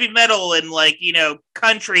it's heavy metal and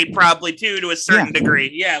country probably too to a certain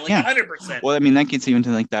degree. Yeah, 100%. Well, I mean, that gets even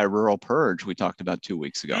to that rural purge we talked about 2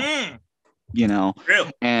 weeks ago.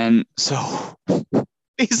 True. And so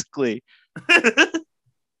basically,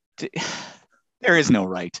 there is no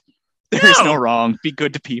right. There's no wrong. Be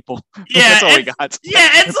good to people. Yeah, that's all we got. Yeah,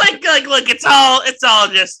 it's like look, it's all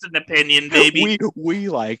just an opinion, baby. We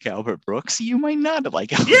like Albert Brooks. You might not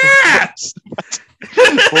like Albert Brooks.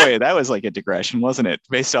 Boy, that was like a digression, wasn't it?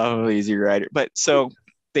 Based off of Easy Rider. But so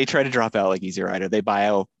they try to drop out like Easy Rider. They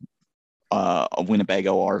buy a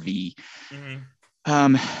Winnebago RV.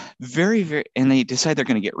 Very, very, and they decide they're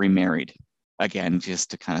going to get remarried again,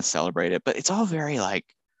 just to kind of celebrate it. But it's all very like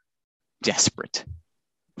desperate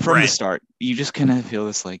from the start. You just kind of feel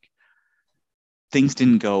this like things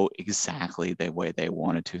didn't go exactly the way they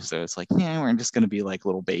wanted to. So it's like, yeah, we're just going to be like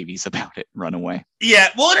little babies about it, run away. Yeah.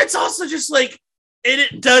 Well, and it's also just like,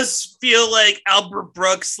 it does feel like Albert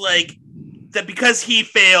Brooks, like that because he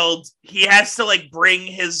failed, he has to like bring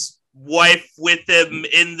his wife with him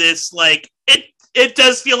in this, like, it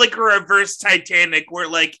does feel like a reverse Titanic where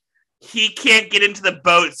like he can't get into the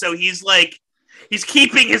boat. So he's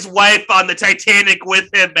keeping his wife on the Titanic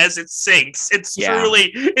with him as it sinks. It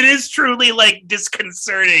is truly like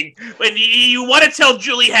disconcerting when you want to tell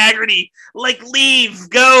Julie Haggerty, like, leave,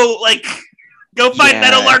 go find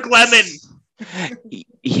Meadowlark Lemon.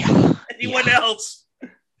 Yeah. Anyone else?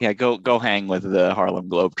 Yeah, go hang with the Harlem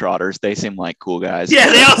Globetrotters. They seem like cool guys. Yeah,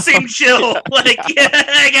 they all seem chill. Like, yeah,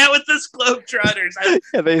 hang out with this Globetrotters.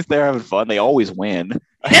 Yeah, they're having fun. They always win.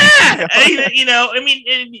 Yeah,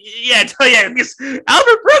 because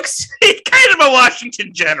Albert Brooks, he's kind of a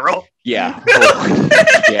Washington general. Yeah,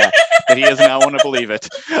 yeah, but he does not want to believe it.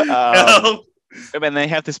 No. And they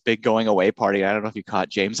have this big going away party. I don't know if you caught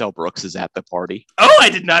James L. Brooks is at the party. Oh, I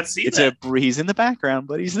did not see that. He's in the background,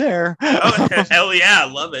 but he's there. Oh, hell yeah, I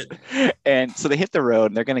love it. And so they hit the road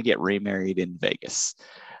and they're going to get remarried in Vegas.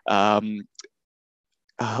 A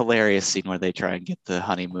hilarious scene where they try and get the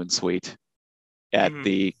honeymoon suite at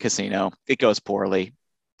the casino. It goes poorly.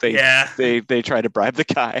 They try to bribe the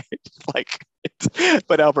guy,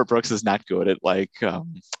 but Albert Brooks is not good at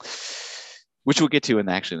which we'll get to in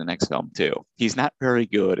the next film too. He's not very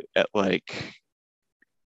good at like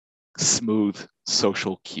smooth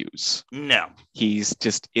social cues. No, he's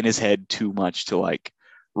just in his head too much to like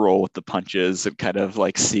roll with the punches and kind of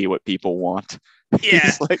like see what people want.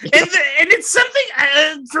 Yeah, and it's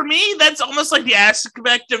something for me that's almost like the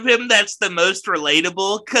aspect of him that's the most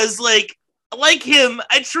relatable, because like him,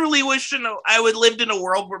 I truly wish I would lived in a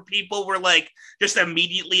world where people were like just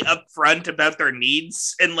immediately upfront about their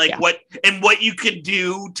needs and like what you could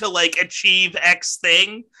do to like achieve X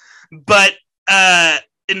thing. But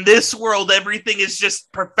in this world, everything is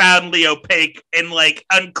just profoundly opaque and like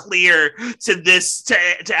unclear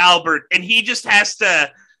to Albert, and he just has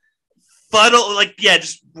to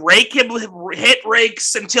just rake him with hit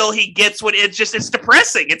rakes until he gets what it's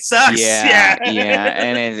depressing. It sucks. Yeah.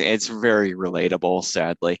 And it's very relatable,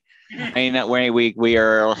 sadly. I mean, we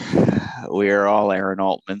are all Aaron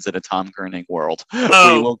Altmans in a Tom Groening world.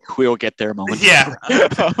 We will get there momentarily.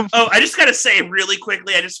 Yeah. I just gotta say really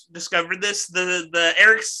quickly, I just discovered this. The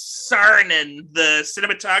Eric Saarinen, the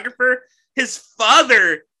cinematographer, his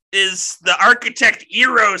father is the architect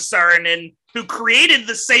Eero Saarinen, who created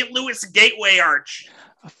the St. Louis Gateway Arch.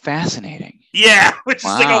 Fascinating. Yeah, which is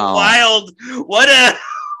like a wild. What a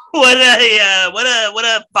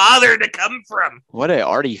father to come from. What a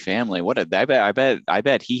arty family. I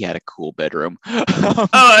bet he had a cool bedroom.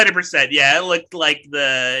 100%. Yeah, it looked like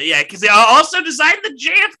because they also designed the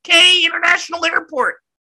JFK International Airport.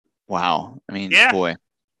 Wow. I mean, boy.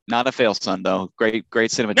 Not a fail son, though. Great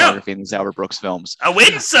cinematography in these Albert Brooks films. A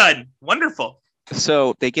win son. Wonderful.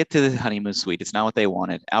 So they get to the honeymoon suite. It's not what they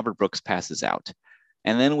wanted. Albert Brooks passes out.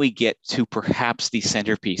 And then we get to perhaps the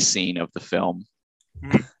centerpiece scene of the film.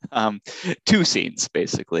 Two scenes,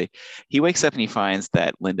 basically. He wakes up and he finds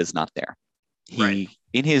that Linda's not there. He,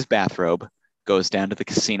 in his bathrobe, goes down to the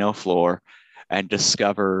casino floor and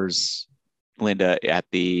discovers Linda at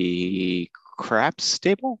the craps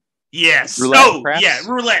table. Yes. Roulette. It's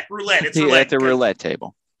roulette. At the roulette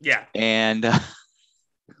table. Yeah. And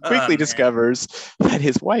quickly discovers that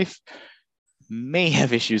his wife may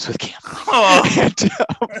have issues with gambling.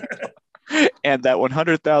 And that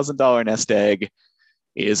 $100,000 nest egg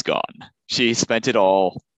is gone. She spent it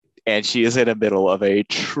all, and she is in the middle of a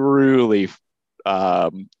truly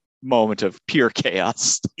moment of pure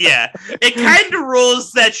chaos. Yeah. It kind of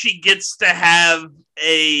rules that she gets to have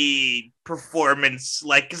a performance,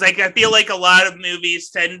 because I feel like a lot of movies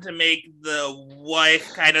tend to make the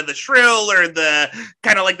wife kind of the shrill or the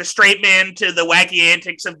kind of like the straight man to the wacky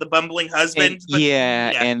antics of the bumbling husband.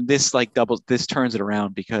 And this this turns it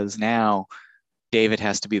around, because now David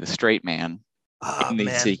has to be the straight man in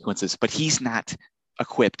these sequences, but he's not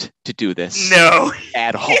equipped to do this. No.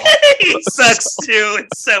 At all. He sucks too.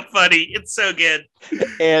 It's so funny. It's so good.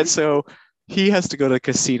 And so he has to go to the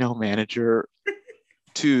casino manager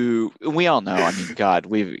we all know, I mean, God,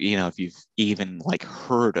 if you've even like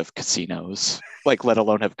heard of casinos, like let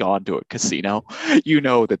alone have gone to a casino, you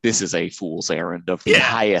know that this is a fool's errand of the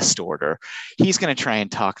highest order. He's going to try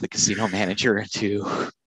and talk the casino manager into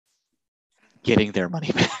getting their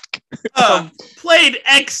money back. Played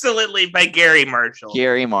excellently by Gary Marshall.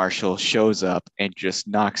 Gary Marshall shows up and just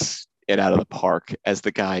knocks it out of the park as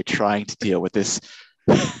the guy trying to deal with this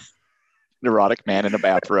neurotic man in a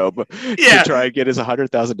bathrobe to try and get his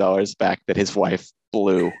 $100,000 back that his wife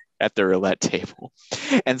blew at the roulette table,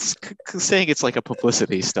 and saying it's like a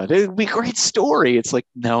publicity stunt. It'd be a great story. It's like,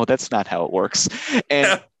 no, that's not how it works.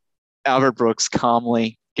 And Albert Brooks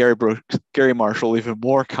calmly, Gary Marshall even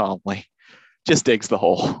more calmly, just digs the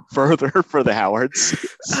hole further for the Howards.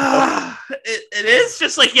 It is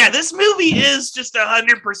just like, this movie is just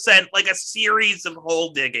 100% like a series of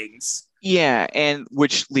hole diggings. Yeah, and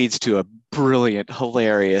which leads to a brilliant,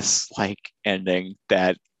 hilarious ending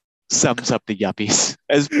that sums up the yuppies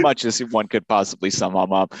as much as one could possibly sum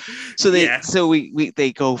them up. So they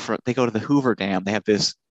go to the Hoover Dam. They have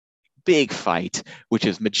this big fight, which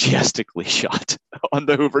is majestically shot on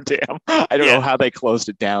the Hoover Dam. I don't know how they closed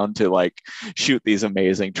it down to shoot these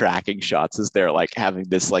amazing tracking shots as they're having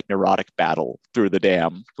this neurotic battle through the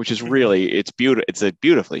dam, which is really it's beautiful. It's a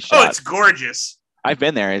beautifully shot. Oh, it's gorgeous. I've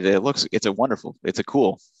been there. It's a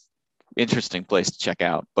cool, interesting place to check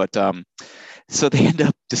out. But so they end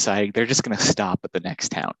up deciding they're just going to stop at the next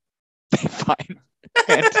town they find,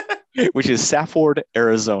 which is Safford,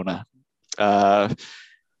 Arizona.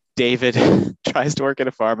 David tries to work at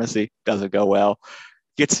a pharmacy, doesn't go well,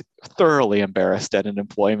 gets thoroughly embarrassed at an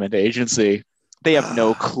employment agency. They have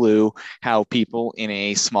no clue how people in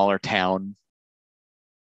a smaller town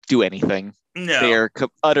do anything. No. They're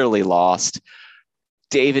utterly lost.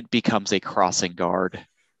 David becomes a crossing guard.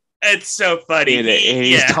 It's so funny. And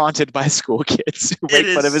he's taunted by school kids who make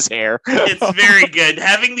fun of his hair. It's very good.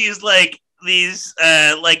 Having these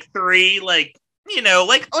three,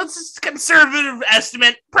 let's just conservative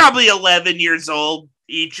estimate, probably 11 years old,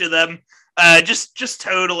 each of them. Just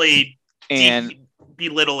totally and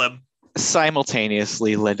belittle him.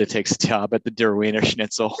 Simultaneously, Linda takes a job at the Der Wiener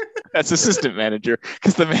Schnitzel as assistant manager,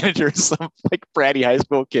 because the manager is some bratty high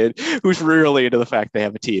school kid who's really into the fact they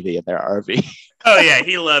have a TV in their RV. Oh yeah,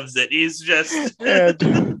 he loves it. He's just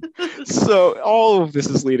and so all of this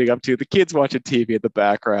is leading up to the kids watching TV in the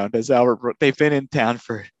background as they've been in town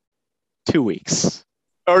for 2 weeks.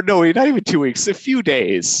 Or no, not even 2 weeks, a few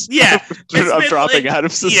days. Yeah. of dropping out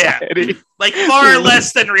of society. Yeah, far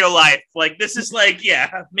less than real life. This is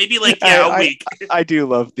maybe a week. I do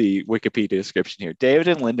love the Wikipedia description here. David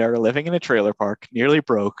and Linda are living in a trailer park, nearly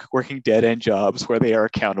broke, working dead-end jobs where they are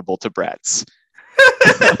accountable to brats.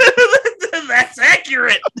 That's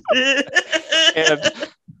accurate. And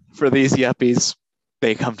for these yuppies,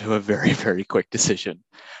 they come to a very, very quick decision.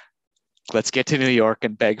 Let's get to New York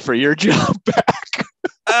and beg for your job back.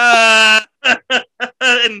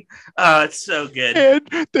 It's so good.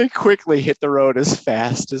 And they quickly hit the road as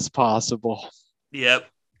fast as possible. Yep.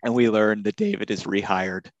 And we learn that David is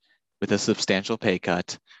rehired with a substantial pay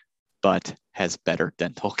cut, but has better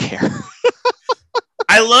dental care.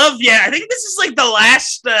 I think this is the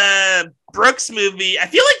last Brooks movie. I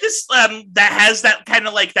feel like this that has that kind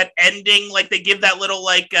of that ending, they give that little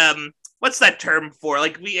what's that term for? I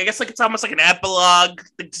guess it's almost like an epilogue.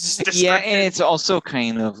 Yeah, and it's also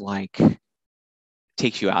kind of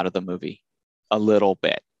takes you out of the movie a little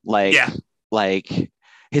bit.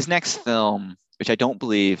 His next film, which I don't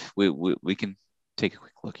believe we can take a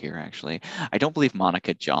quick look here. Actually, I don't believe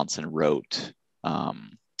Monica Johnson wrote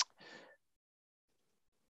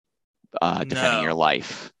Defending Your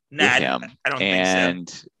Life with him. I don't think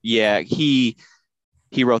so. Yeah, he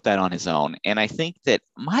wrote that on his own. And I think that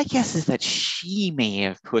my guess is that she may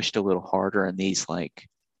have pushed a little harder in these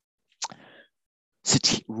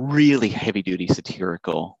really heavy duty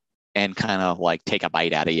satirical and kind of take a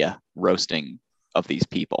bite out of you roasting of these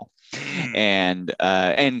people. And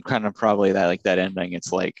kind of probably that that ending, it's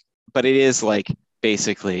but it is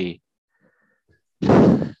basically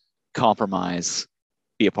compromise,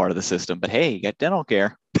 be a part of the system, but hey, you got dental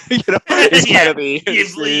care. It's kind of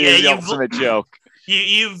the ultimate joke.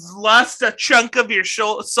 You've lost a chunk of your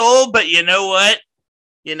soul, but you know what?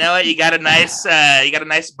 You got a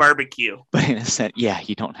nice barbecue. But in a sense,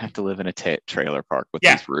 you don't have to live in a trailer park with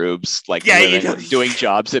these rubes, doing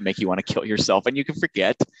jobs that make you want to kill yourself, and you can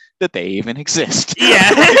forget that they even exist.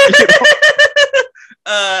 Yeah.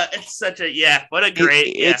 It's such a what a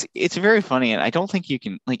great it's very funny, and I don't think you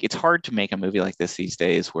can like. It's hard to make a movie like this these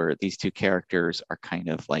days where these two characters are kind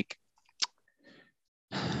of like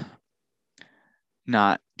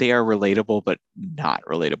they are relatable but not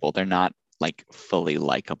relatable. They're not like fully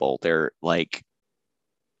likable. They're like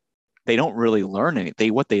they don't really learn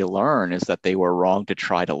anything. What they learn is that they were wrong to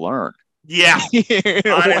try to learn. Yeah,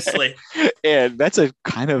 honestly, and that's a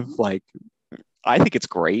kind of like I think it's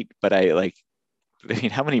great, but I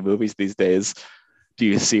mean, how many movies these days do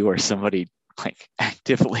you see where somebody like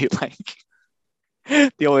actively like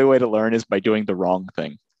the only way to learn is by doing the wrong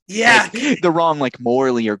thing? Yeah, like, the wrong like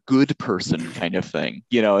morally or good person kind of thing.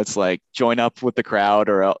 It's like join up with the crowd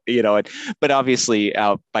or but obviously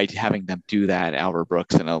by having them do that, Albert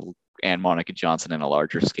Brooks and Monica Johnson in a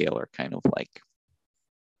larger scale are kind of like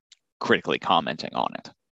critically commenting on it.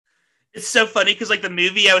 It's so funny because like the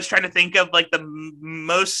movie I was trying to think of like the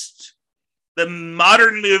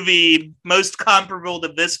modern movie most comparable to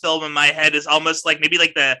this film in my head is almost like maybe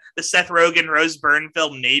like the Seth Rogen Rose Byrne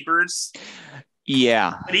film Neighbors.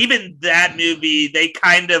 Yeah. But even that movie, they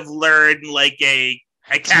kind of learn like a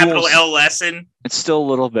capital L lesson. It's still a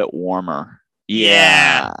little bit warmer.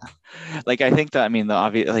 Yeah. Like I think that, I mean, the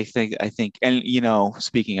obvious, I think, and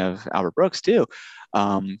speaking of Albert Brooks too,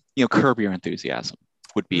 Curb Your Enthusiasm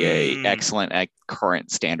would be a excellent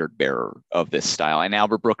current standard bearer of this style. And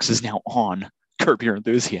Albert Brooks is now on Curb Your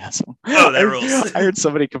Enthusiasm. Oh, that rules. I heard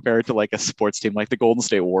somebody compare it to like a sports team, like the Golden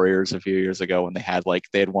State Warriors a few years ago when they had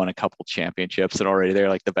won a couple championships and already they're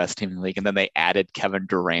like the best team in the league. And then they added Kevin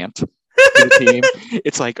Durant to the team.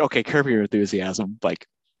 It's like, okay, Curb Your Enthusiasm, like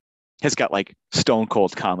has got like stone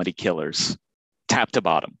cold comedy killers top to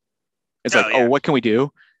bottom. It's what can we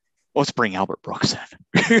do? Let's bring Albert Brooks in.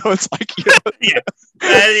 It's like,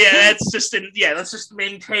 that's just let's just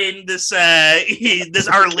maintain this this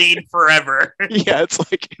our lead forever. It's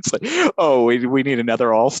like oh, we need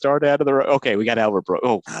another all-star out of the okay, we got Albert Brooks.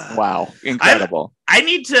 Oh wow, incredible.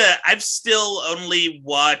 I've still only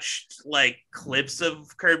watched like clips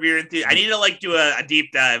of Curb Your Enthusiasm. I need to like do a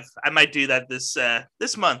deep dive. I might do that this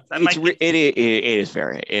month. It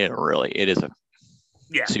is a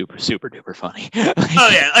super duper funny.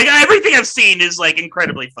 Like everything I've seen is like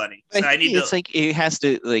incredibly funny. So I need it's like it has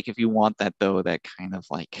to like if you want that though, that kind of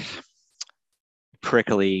like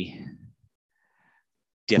prickly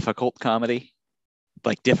difficult comedy,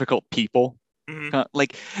 like difficult people. Mm-hmm.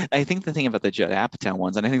 Like I think the thing about the Judd Apatow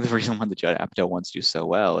ones, and I think the reason why the Judd Apatow ones do so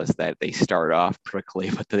well is that they start off prickly,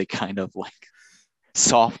 but they kind of like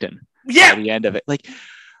soften by the end of it. Like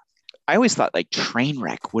I always thought like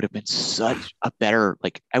Trainwreck would have been such a better,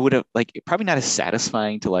 like I would have like probably not as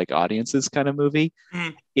satisfying to like audiences kind of movie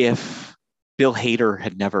if Bill Hader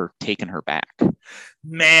had never taken her back.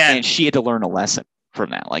 Man. And she had to learn a lesson from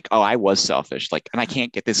that. Like, oh, I was selfish. Like, and I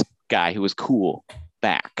can't get this guy who was cool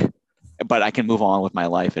back, but I can move on with my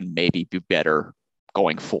life and maybe be better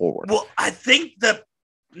going forward. Well, I think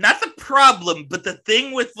not the problem, but the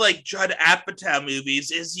thing with like Judd Apatow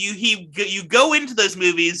movies is you go into those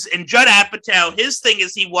movies and Judd Apatow, his thing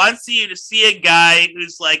is he wants you to see a guy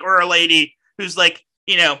who's like, or a lady who's like,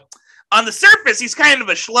 on the surface, he's kind of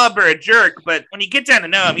a schlub or a jerk, but when you get down to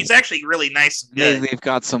know him, he's actually really nice and good. They've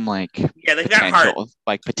got some like they've got heart,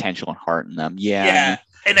 like potential and heart in them. Yeah.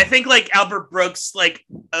 And I think like Albert Brooks like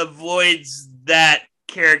avoids that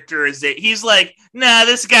character is that he's like, nah,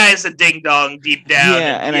 this guy's a ding dong deep down.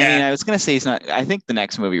 I mean, I was gonna say he's not. I think the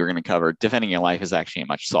next movie we're gonna cover, Defending Your Life, is actually a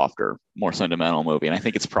much softer, more sentimental movie, and I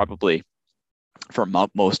think it's probably for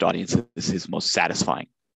most audiences his most satisfying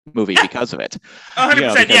movie because of it.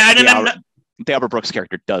 100%. The Albert Brooks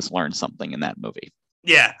character does learn something in that movie.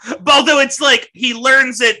 Yeah, but although it's like he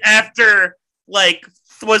learns it after like.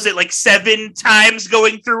 Was it like 7 times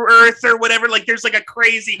going through Earth or whatever? Like there's like a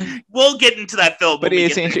crazy. We'll get into that film. But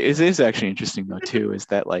it is actually interesting though too. Is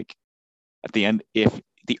that like at the end, if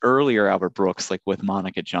the earlier Albert Brooks, like with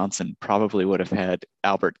Monica Johnson, probably would have had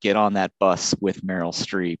Albert get on that bus with Meryl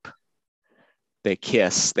Streep. They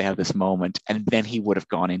kiss. They have this moment, and then he would have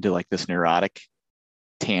gone into like this neurotic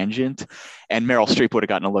tangent, and Meryl Streep would have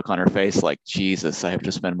gotten a look on her face like, Jesus, I have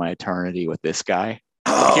to spend my eternity with this guy.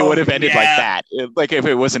 It would have ended like that, like if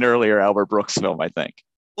it was an earlier Albert Brooks film, I think.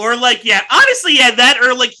 Or like, honestly, that,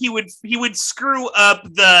 or like he would screw up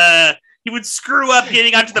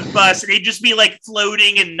getting onto the bus, and he'd just be like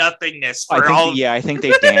floating in nothingness. I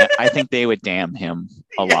think they would damn him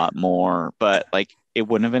a lot more, but like it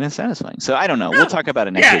wouldn't have been as satisfying. So I don't know. We'll talk about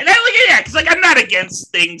it next week. Because like I'm not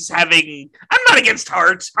against I'm not against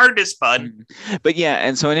heart. Heart is fun. But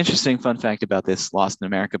and so an interesting fun fact about this Lost in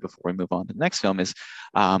America before we move on to the next film is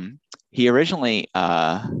he originally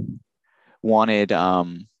wanted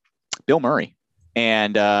Bill Murray,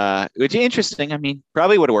 and which is interesting. I mean,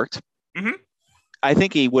 probably would have worked. Mm-hmm. I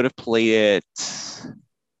think he would have played it.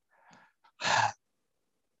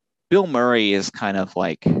 Bill Murray is kind of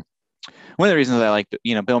like one of the reasons I like,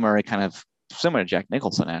 Bill Murray, kind of similar to Jack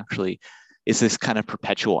Nicholson, actually, is this kind of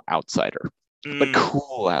perpetual outsider, but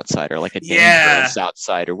cool outsider, like a dangerous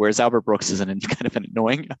outsider. Whereas Albert Brooks is kind of an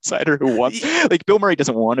annoying outsider who wants, like, Bill Murray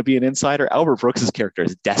doesn't want to be an insider. Albert Brooks's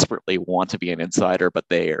characters desperately want to be an insider, but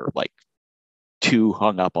they are like too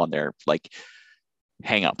hung up on their like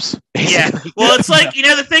hang-ups. Basically. Yeah. Well, it's like,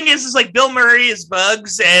 the thing is like Bill Murray is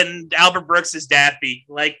Bugs and Albert Brooks is Daffy.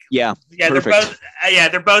 Like, yeah, they're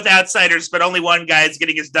both outsiders, but only one guy is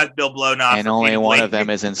getting his duckbill blown off. And only one of them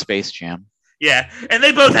is in Space Jam. Yeah, and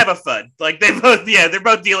they both have a FUD. Like they're both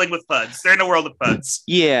dealing with FUDs. They're in a world of FUDs.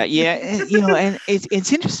 Yeah, and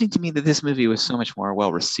it's interesting to me that this movie was so much more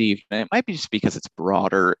well received, and it might be just because it's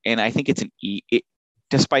broader. And I think it's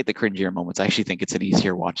despite the cringier moments, I actually think it's an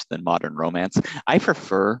easier watch than Modern Romance. I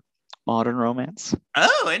prefer Modern Romance.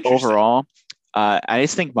 Oh, interesting. Overall, I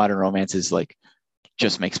just think Modern Romance is like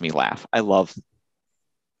just makes me laugh. I love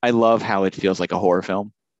how it feels like a horror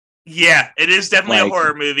film. Yeah, it is definitely a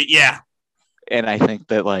horror movie. Yeah. And I think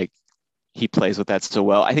that like he plays with that so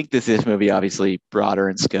well. I think this movie obviously broader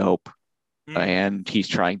in scope, and he's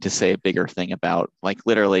trying to say a bigger thing about, like,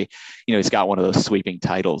 literally, he's got one of those sweeping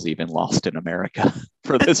titles, even Lost in America,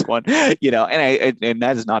 for this one. And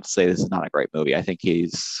that is not to say this is not a great movie. I think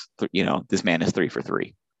he's, this man is 3 for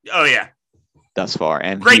 3. Oh yeah, thus far,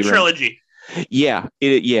 and great trilogy.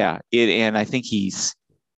 And I think it's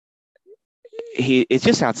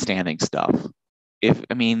just outstanding stuff.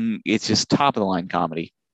 It's just top of the line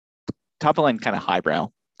comedy, top of the line kind of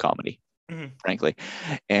highbrow comedy, frankly.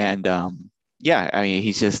 And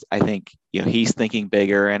he's just, I think, he's thinking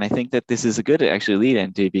bigger, and I think that this is a good actually lead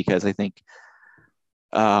into, because I think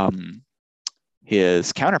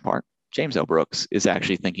his counterpart, James L. Brooks, is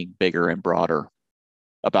actually thinking bigger and broader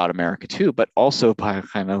about America too, but also by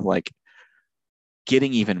kind of like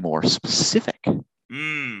getting even more specific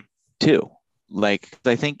too. Like,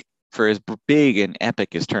 I think for as big and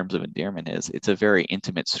epic as Terms of Endearment is, it's a very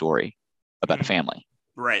intimate story about a family.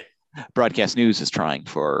 Right. Broadcast news is trying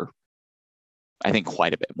for, I think,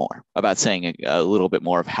 quite a bit more about saying a little bit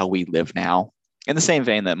more of how we live now, in the same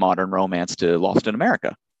vein that Modern Romance to Lost in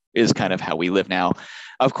America is kind of how we live now.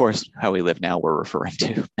 Of course, how we live now, we're referring to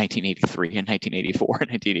 1983 and 1984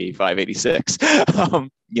 and 1985, 86,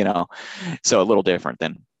 so a little different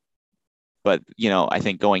than, but, I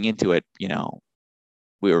think going into it,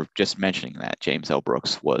 we were just mentioning that James L.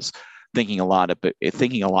 Brooks was thinking a lot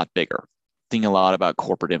bigger, thinking a lot about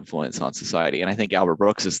corporate influence on society. And I think Albert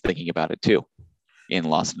Brooks is thinking about it too in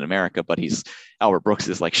Lost in America, but Albert Brooks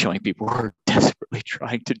is like showing people who are desperately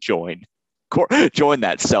trying to join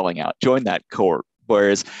that selling out, join that court.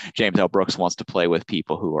 Whereas James L. Brooks wants to play with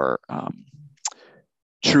people who are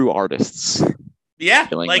true artists. Yeah.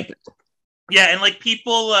 And like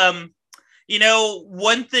people,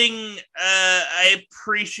 one thing I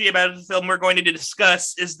appreciate about the film we're going to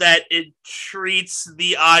discuss is that it treats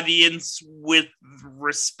the audience with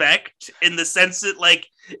respect, in the sense that, like,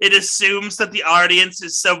 it assumes that the audience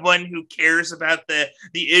is someone who cares about the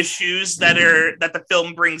issues that the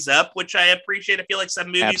film brings up, which I appreciate. I feel like some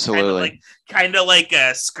movies kind of like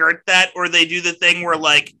skirt that, or they do the thing where,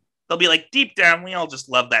 like, they'll be like, deep down, we all just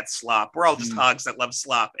love that slop. We're all just hogs that love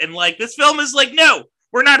slop. And, like, this film is like, no,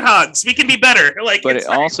 we're not hogs. We can be better. Like, but it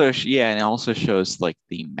also shows like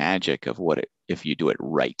the magic of if you do it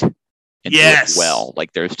right and do it well.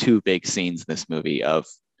 Like, there's 2 big scenes in this movie of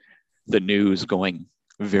the news going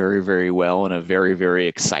very, very well in a very, very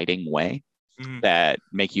exciting way that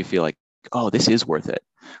make you feel like, oh, this is worth it.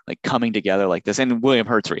 Like, coming together like this, and William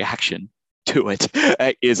Hurt's reaction to it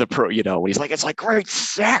is when he's like, it's like great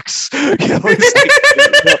sex.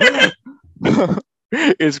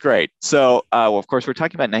 Is great. So, of course, we're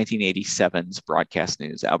talking about 1987's broadcast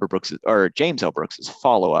news. James L. Brooks's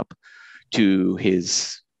follow-up to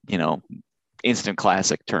his, instant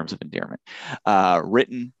classic Terms of Endearment,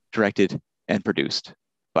 written, directed, and produced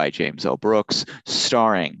by James L. Brooks,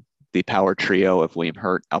 starring the power trio of William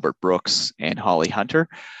Hurt, Albert Brooks, and Holly Hunter.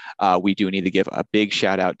 We do need to give a big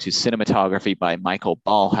shout out to cinematography by Michael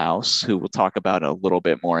Ballhaus, who we'll talk about a little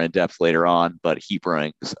bit more in depth later on, but he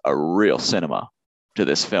brings a real cinema to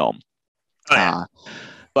this film.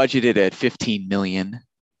 Budgeted at $15 million,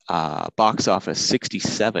 box office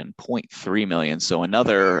 $67.3 million. So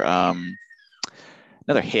another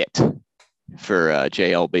hit for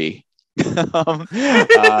JLB.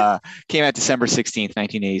 Came out December 16th,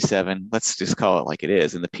 1987. Let's just call it like it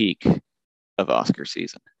is, in the peak of Oscar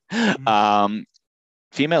season.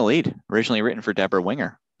 Female lead, originally written for Deborah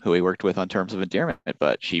Winger, who he worked with on Terms of Endearment,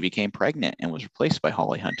 but she became pregnant and was replaced by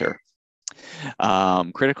Holly Hunter.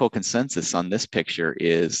 Critical consensus on this picture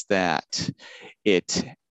is that it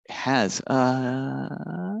has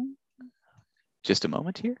just a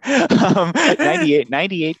moment here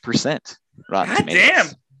 98% Rotten God Tomatoes. Damn,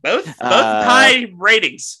 both high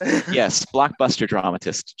ratings. Yes, blockbuster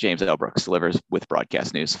dramatist James L. Brooks delivers with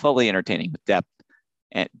broadcast news, fully entertaining with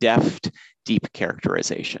deft, deep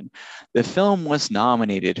characterization. The film was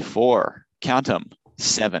nominated for, count them,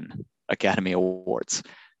 7 Academy Awards.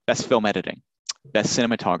 Best film editing, best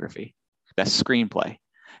cinematography, best screenplay,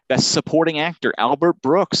 best supporting actor Albert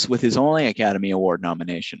Brooks with his only Academy Award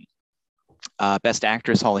nomination. Best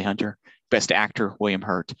actress Holly Hunter, best actor William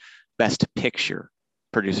Hurt, best picture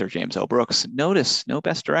producer James L. Brooks. Notice no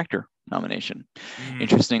best director nomination.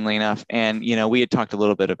 Interestingly enough, and we had talked a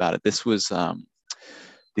little bit about it. This was the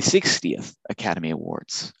 60th Academy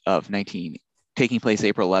Awards taking place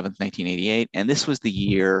April 11th, 1988, and this was the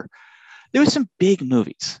year there was some big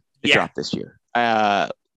movies that dropped this year.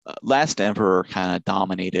 Last Emperor kind of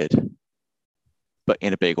dominated, but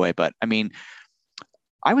in a big way. But I mean,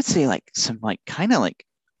 I would say some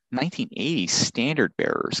 1980s standard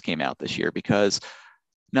bearers came out this year, because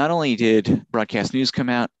not only did Broadcast News come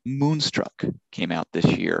out, Moonstruck came out this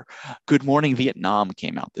year. Good Morning Vietnam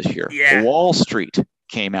came out this year. Yeah. Wall Street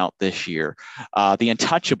came out this year. The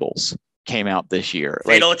Untouchables came out this year.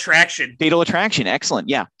 Fatal Attraction. Excellent.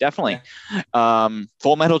 Yeah, definitely. Yeah.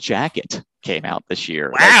 Full Metal Jacket came out this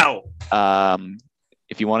year. Wow.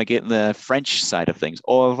 If you want to get in the French side of things,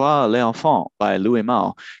 Au revoir les enfants by Louis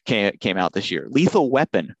Malle came out this year. Lethal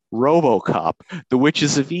Weapon, RoboCop, The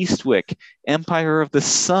Witches of Eastwick, Empire of the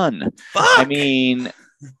Sun. Fuck! I mean,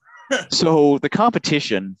 so the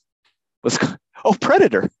competition was,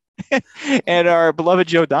 Predator. And our beloved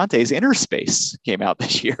Joe Dante's Inner Space came out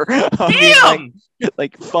this year. Damn!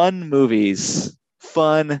 Like fun movies,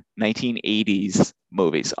 fun 1980s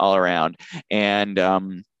movies all around. And,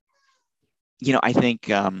 I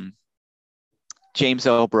think James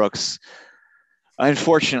L. Brooks,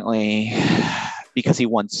 unfortunately, because he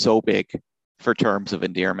won so big for Terms of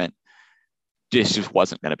Endearment, this just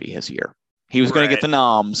wasn't going to be his year. He was going to get the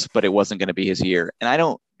noms, but it wasn't going to be his year. And I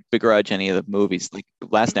don't begrudge any of the movies. Like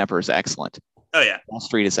Last Emperor is excellent. Oh yeah. Wall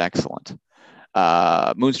Street is excellent.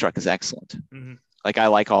 Moonstruck is excellent. Mm-hmm. Like I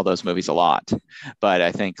like all those movies a lot, but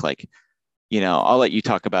I think I'll let you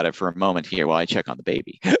talk about it for a moment here while I check on the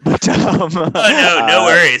baby. But no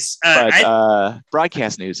worries.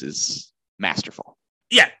 Broadcast News is masterful.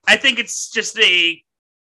 Yeah, I think it's just a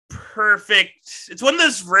perfect. It's one of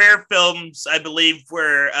those rare films, I believe,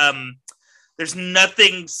 where there's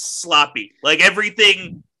nothing sloppy. Like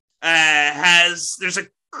everything there's a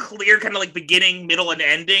clear kind of beginning, middle, and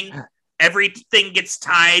ending. Everything gets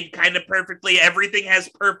tied kind of perfectly. Everything has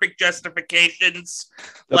perfect justifications.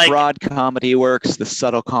 The broad comedy works. The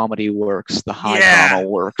subtle comedy works. The high drama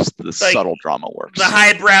works. The subtle drama works. The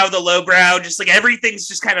high brow, the low brow, just everything's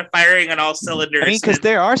just kind of firing on all cylinders. I mean, because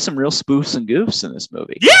there are some real spoofs and goofs in this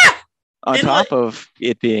movie. Yeah! On top of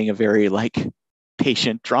it being a very,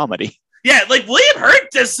 patient dramedy. Yeah, William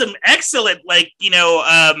Hurt does some excellent,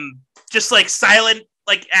 just silent,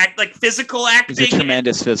 physical acting. He's a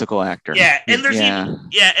tremendous physical actor. Yeah, and there's and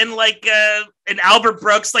Albert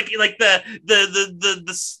Brooks, the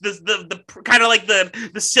kind of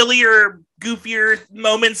the sillier, goofier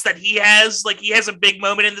moments that he has. He has a big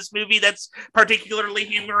moment in this movie that's particularly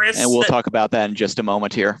humorous. And we'll talk about that in just a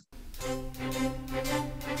moment here.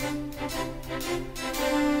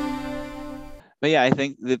 But yeah, I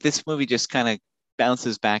think that this movie just kind of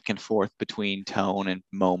bounces back and forth between tone and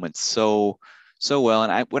moments so well.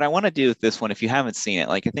 And what I want to do with this one, if you haven't seen it,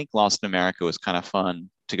 I think Lost in America was kind of fun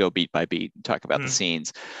to go beat by beat and talk about the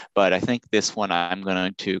scenes. But I think this one, I'm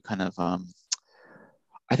going to kind of, I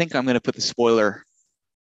think I'm going to put the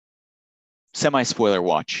semi-spoiler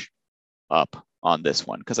watch up on this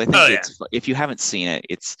one. Because I think if you haven't seen it,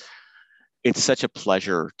 it's such a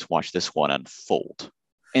pleasure to watch this one unfold.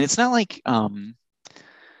 And it's not like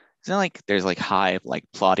there's high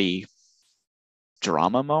plotty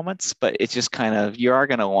drama moments, but it's just kind of, you are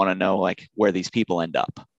going to want to know where these people end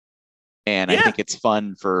up. And I think it's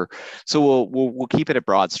fun so we'll keep it at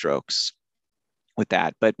broad strokes with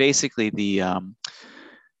that. But basically the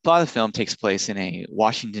plot of the film takes place in a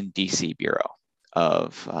Washington, D.C. bureau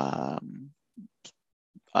of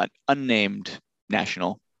an unnamed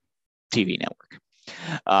national TV network.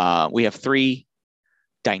 We have three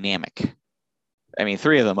of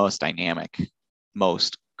the most dynamic,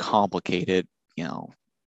 most complicated,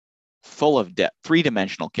 full of depth,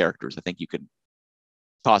 three-dimensional characters I think you could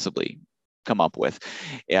possibly come up with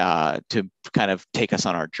to kind of take us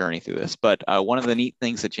on our journey through this. But one of the neat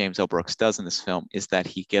things that James L. Brooks does in this film is that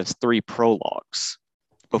he gives 3 prologues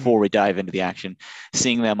before we dive into the action,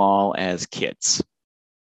 seeing them all as kids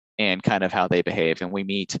and kind of how they behave. And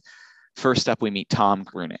first up, we meet Tom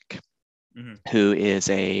Grunick, who is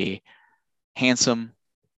a handsome,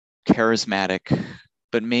 charismatic,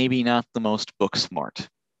 but maybe not the most book smart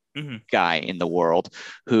guy in the world,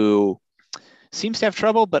 who seems to have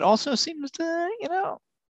trouble, but also seems to,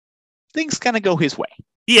 things kind of go his way.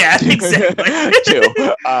 Yeah, exactly. Too.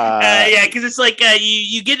 Yeah, because it's like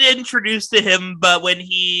you get introduced to him, but when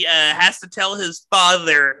he has to tell his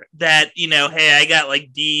father that, hey, I got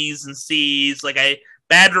like D's and C's, like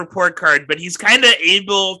bad report card, but he's kind of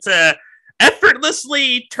able to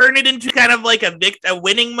effortlessly turn it into kind of like a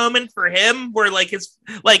winning moment for him, where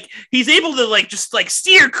he's able to just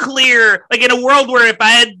steer clear, like in a world where if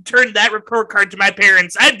I had turned that report card to my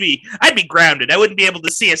parents, I'd be grounded. I wouldn't be able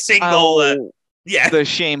to see a single. The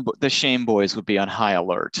shame boys would be on high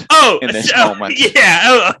alert. In this moment.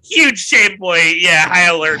 Yeah, a huge shame boy. Yeah, high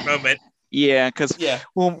alert moment. Yeah, because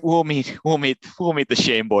we'll meet the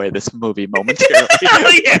shame boy of this movie momentarily.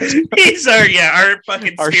 He's our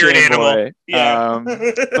fucking spirit animal. Boy. Yeah.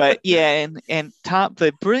 But yeah, and Tom.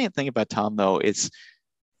 The brilliant thing about Tom though is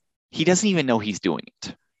he doesn't even know he's doing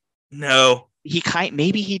it. No,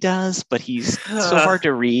 maybe he does, but he's so hard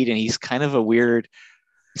to read, and he's kind of a weird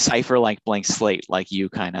cipher, like blank slate, like you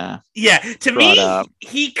kind of. Yeah, to me,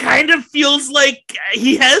 he kind of feels like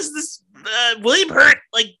he has this. William Hurt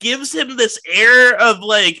gives him this air of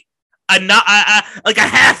a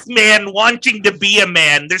half man wanting to be a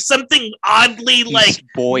man. There's something oddly he's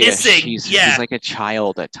boyish. Missing. He's like a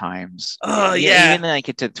child at times. Oh yeah.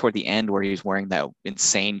 Even toward the end where he's wearing that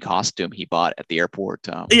insane costume he bought at the airport.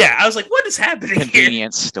 I was like, what is happening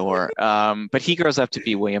convenience store. But he grows up to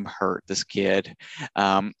be William Hurt, this kid.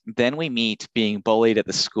 Then we meet being bullied at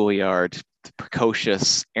the schoolyard, the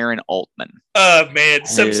precocious Aaron Altman. Oh man,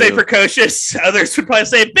 some say precocious, others would probably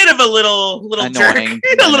say a bit of a little annoying,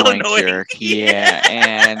 jerk. A little annoying jerk. Yeah.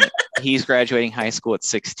 And he's graduating high school at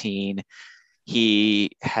 16. He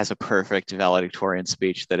has a perfect valedictorian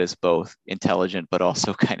speech that is both intelligent but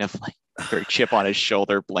also kind of very chip on his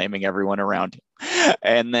shoulder, blaming everyone around him.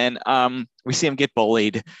 And then we see him get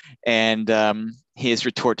bullied, and his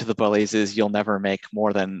retort to the bullies is, "You'll never make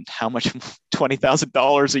more than how much?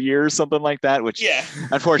 $20,000 a year," or something like that. Which,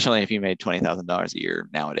 unfortunately, if you made $20,000 a year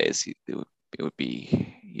nowadays, it wouldn't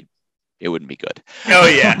be good. Oh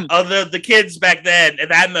yeah. Although the kids back then, at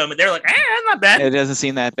that moment, they're like, "That's not bad." It doesn't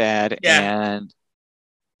seem that bad, yeah. And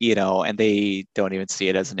and they don't even see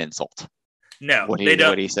it as an insult. No, what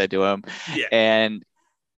he said to him. Yeah. And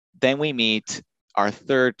then we meet our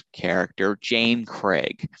third character, Jane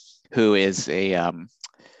Craig, who is a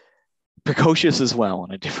precocious as well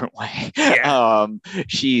in a different way. Yeah.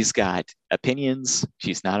 She's got opinions.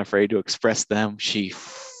 She's not afraid to express them. She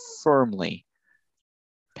firmly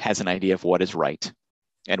has an idea of what is right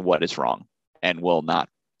and what is wrong, and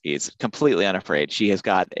is completely unafraid. She has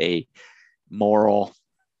got a moral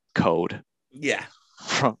code. Yeah.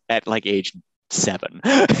 From at age 7,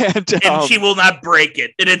 and she will not break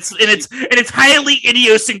it, and it's highly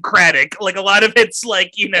idiosyncratic. A lot of it's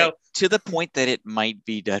to the point that it might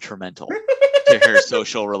be detrimental to her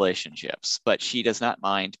social relationships, but she does not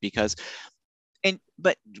mind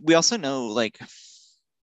but we also know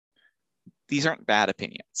these aren't bad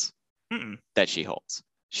opinions that she holds.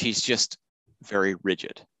 She's just very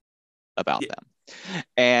rigid about them.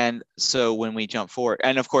 And so when we jump forward,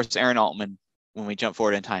 and of course Aaron Altman, when we jump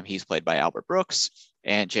forward in time, he's played by Albert Brooks,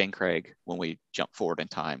 and Jane Craig, when we jump forward in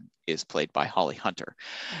time, is played by Holly Hunter.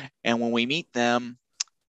 And when we meet them,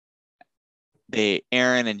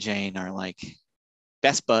 Aaron and Jane are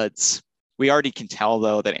best buds. We already can tell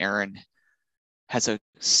though that Aaron has a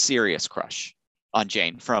serious crush on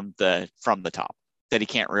Jane from the top, that he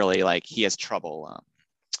can't really he has trouble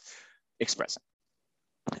expressing.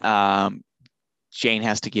 Jane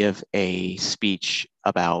has to give a speech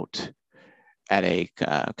at a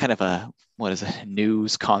kind of a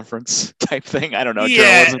news conference type thing. I don't know,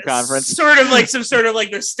 journalism conference. Sort of some sort of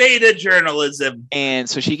the state of journalism. And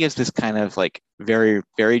so she gives this kind of very,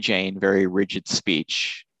 very Jane, very rigid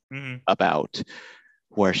speech about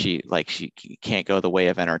where she can't go the way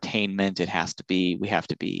of entertainment. We have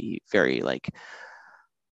to be very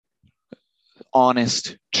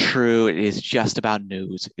honest, true. It is just about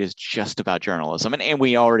news. It is just about journalism. And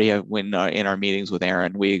we already have, in our meetings with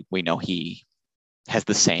Aaron, we know he has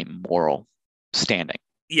the same moral standing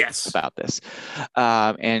Yes. About this.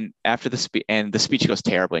 And after the speech goes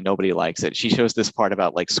terribly. Nobody likes it. She shows this part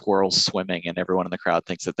about like squirrels swimming, and everyone in the crowd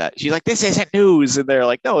thinks that she's like, this isn't news. And they're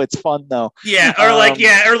like, no, it's fun though. Yeah. Or like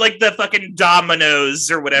the fucking dominoes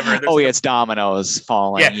or whatever. It's dominoes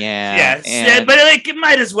falling. Yeah. But like, it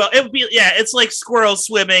might as well. It would be, it's like squirrels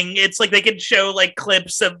swimming. It's like they could show like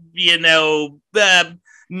clips of,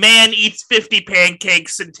 man eats 50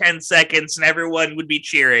 pancakes in 10 seconds and everyone would be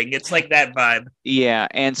cheering. It's like that vibe. Yeah.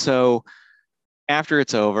 And so after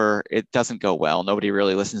it's over, it doesn't go well. Nobody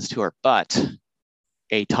really listens to her, but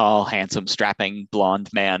a tall, handsome, strapping blonde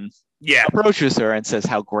man approaches her and says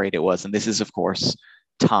how great it was. And this is, of course,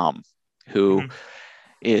 Tom, who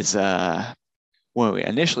is, when we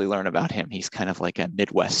initially learn about him, he's kind of like a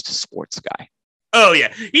Midwest sports guy. Oh,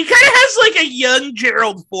 yeah. He kind of has like a young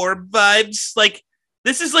Gerald Ford vibes. Like,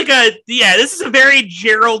 this is a very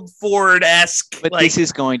Gerald Ford-esque. But this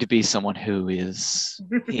is going to be someone who is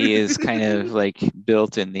kind of like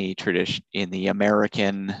built in the tradition, in the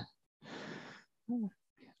American,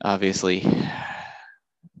 obviously,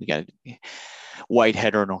 we got white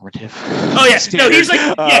heteronormative. Oh yeah, no, he's like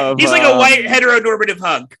a white heteronormative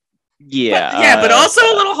hunk. Yeah, but also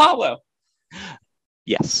a little hollow.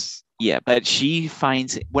 Yes, yeah, but she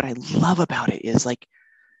finds what I love about it is like.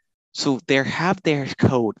 So they have their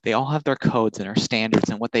code. They all have their codes and their standards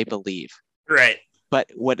and what they believe. Right. But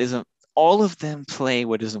all of them play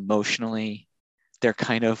what is emotionally, they're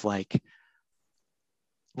kind of like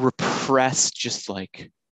repressed, just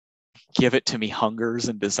like give it to me hungers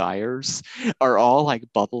and desires are all like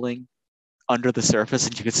bubbling under the surface,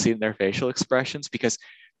 and you can see in their facial expressions because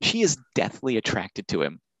she is deathly attracted to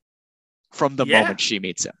him from the moment she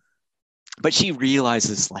meets him. But she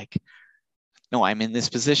realizes like, no, I'm in this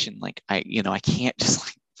position. Like I can't just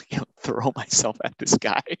like throw myself at this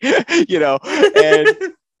guy, and in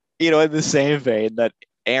the same vein that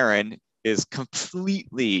Aaron is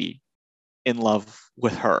completely in love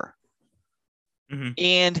with her. Mm-hmm.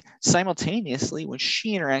 And simultaneously, when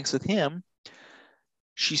she interacts with him,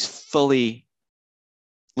 she's fully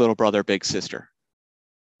little brother, big sister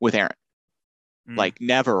with Aaron. Mm-hmm. Like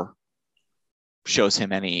never shows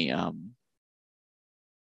him any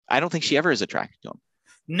I don't think she ever is attracted to him.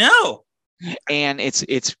 No. And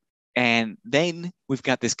and then we've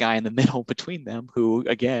got this guy in the middle between them who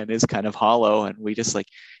again is kind of hollow, and we just like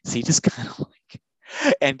see just kind of like,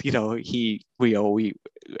 and we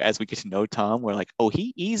as we get to know Tom, we're like, oh,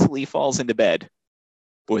 he easily falls into bed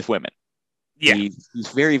with women. Yeah. He's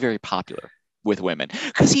very, very popular with women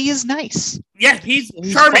because he is nice. Yeah, he's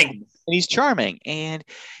charming. And he's charming, and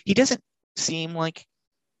he doesn't seem like,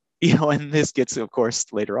 and this gets, of course,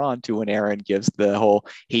 later on to when Aaron gives the whole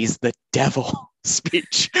 "he's the devil"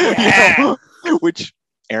 speech, which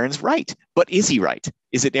Aaron's right, but is he right?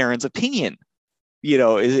 Is it Aaron's opinion?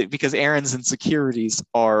 Is it because Aaron's insecurities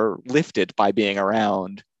are lifted by being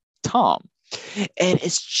around Tom? And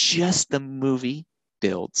it's just the movie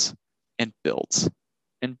builds and builds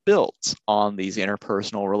and builds on these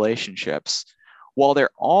interpersonal relationships while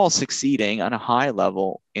they're all succeeding on a high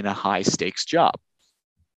level in a high stakes job.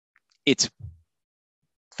 It's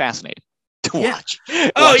fascinating to watch.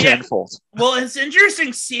 Watch it unfold. Well, it's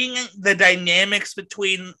interesting seeing the dynamics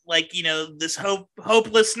between this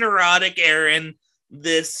hopeless neurotic Aaron,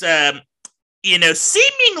 this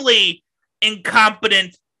seemingly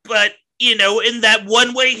incompetent, but in that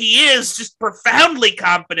one way he is just profoundly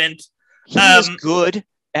competent. He is good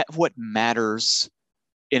at what matters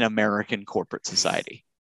in American corporate society.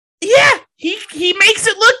 Yeah, he makes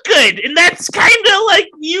it look good, and that's kind of like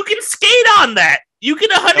you can skate on that. You can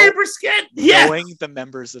 100%. Knowing the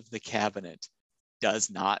members of the cabinet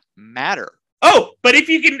does not matter. Oh, but if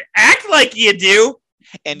you can act like you do,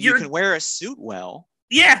 and you can wear a suit well.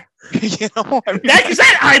 Yeah.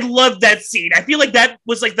 I love that scene. I feel like that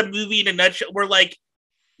was like the movie in a nutshell, where like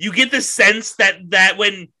you get the sense that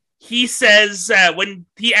when he says, when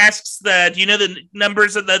he asks do you know the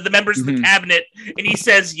numbers of the members of the cabinet, and he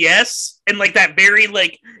says yes, and like that very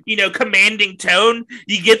like commanding tone,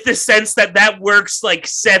 you get the sense that works like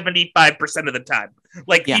 75% of the time.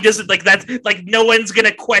 Like he doesn't like that's like no one's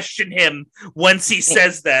gonna question him once he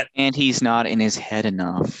says that, and he's not in his head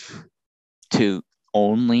enough to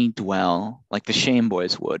only dwell like the Shame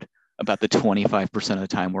Boys would about the 25% of the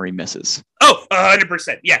time where he misses. Oh,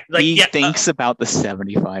 100%. Yeah. Like, he thinks about the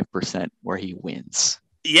 75% where he wins.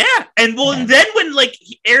 Yeah. And and then when like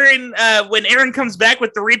when Aaron comes back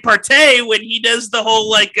with the repartee, when he does the whole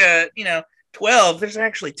like 12, there's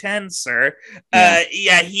actually 10, sir.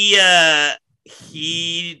 He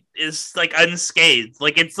is like unscathed.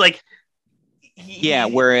 Like it's like Yeah,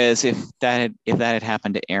 whereas if that had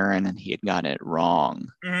happened to Aaron and he had gotten it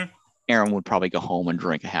wrong, Aaron would probably go home and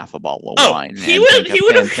drink a half a bottle of wine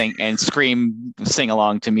and sing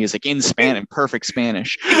along to music in Spanish, perfect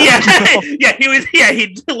Spanish.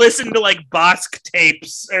 He'd listen to like Bosque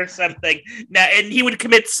tapes or something. Now, and he would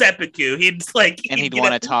commit seppuku. He'd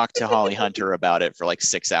want to talk to Holly Hunter about it for like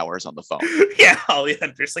 6 hours on the phone. Yeah, Holly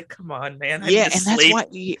Hunter's like, come on, man. That's why.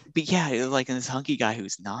 Like this hunky guy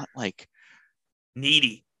who's not like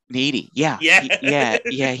needy. Yeah.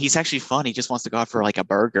 He's actually fun. He just wants to go out for like a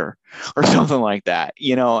burger or something like that,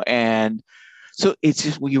 and so it's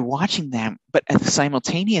just when you're watching them, but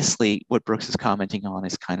simultaneously what Brooks is commenting on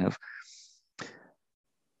is kind of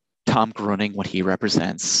Tom Grunning. What he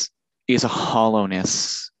represents is a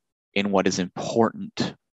hollowness in what is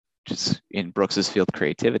important, just in Brooks's field of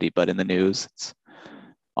creativity, but in the news it's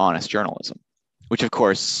honest journalism, which of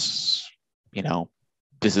course,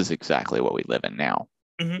 this is exactly what we live in now.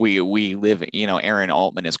 We live, Aaron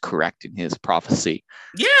Altman is correct in his prophecy.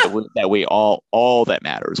 Yeah. That we all that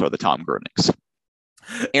matters are the Tom Grunnings.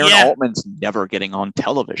 Aaron Altman's never getting on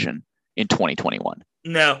television in 2021.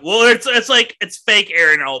 No. Well, it's fake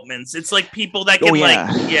Aaron Altmans. It's like people that can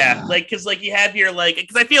because you have your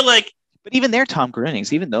because I feel like. But even they're Tom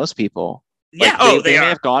Grunnings, even those people. Yeah. They may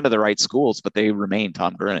have gone to the right schools, but they remain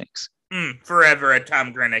Tom Grunnings. Forever a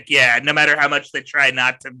Tom Grunnick. Yeah. No matter how much they try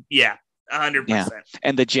not to. Yeah. 100%. Yeah.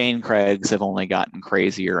 And the Jane Craigs have only gotten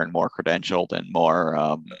crazier and more credentialed and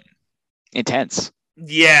more intense.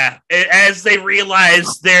 Yeah, as they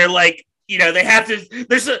realize they're they have to.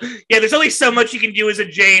 There's only so much you can do as a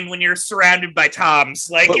Jane when you're surrounded by Toms.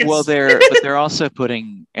 They're also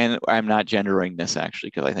putting, and I'm not gendering this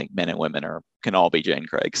actually because I think men and women can all be Jane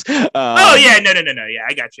Craigs. No, yeah,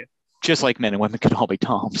 I got you. Just like men and women can all be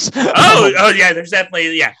Toms. Yeah, there's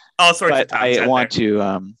definitely all sorts of Toms. I want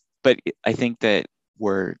to. But I think that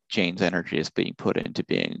where Jane's energy is being put into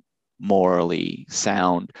being morally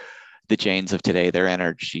sound, the Janes of today, their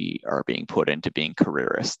energy are being put into being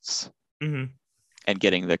careerists and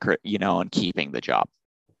getting and keeping the job.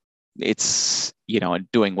 It's,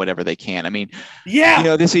 and doing whatever they can. I mean,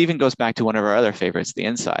 this even goes back to one of our other favorites, The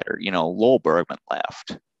Insider. Lowell Bergman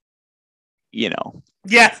left.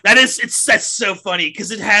 Yeah, that's so funny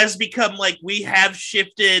because it has become we have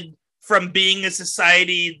shifted from being a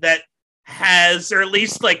society that has, or at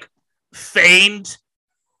least feigned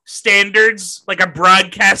standards, like a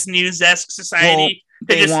broadcast news-esque society.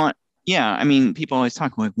 People always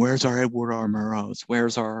talk where's our Edward R. Murrows?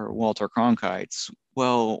 Where's our Walter Cronkites?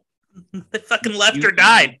 Well, they fucking left or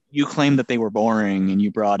died. You claim that they were boring and you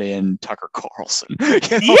brought in Tucker Carlson.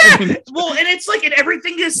 Well, and it's and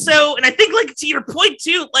everything is so, and I think to your point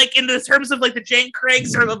too, in the terms of the Jane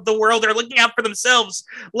Craigs of the world are looking out for themselves,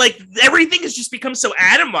 everything has just become so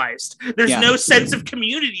atomized. There's no sense of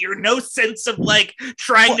community or no sense of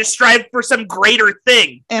trying to strive for some greater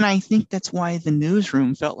thing. And I think that's why the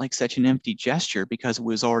newsroom felt like such an empty gesture because it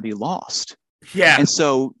was already lost. Yeah. And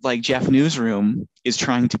so Jeff Newsroom is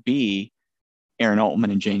trying to be Aaron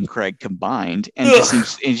Altman and Jane Craig combined. And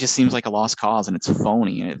it just seems like a lost cause and it's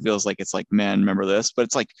phony. And it feels like it's man, remember this? But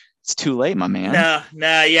it's too late, my man.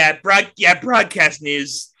 Yeah. Broadcast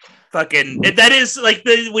news. That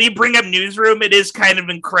is when you bring up Newsroom, it is kind of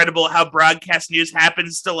incredible how broadcast news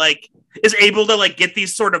happens to is able to get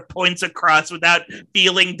these sort of points across without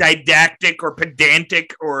feeling didactic or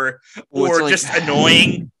pedantic or just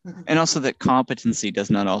annoying. And also that competency does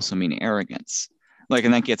not also mean arrogance.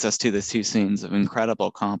 And that gets us to the two scenes of incredible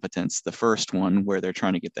competence. The first one where they're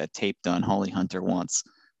trying to get that tape done. Holly Hunter wants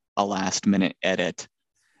a last minute edit.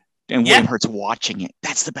 And William Hurt's watching it.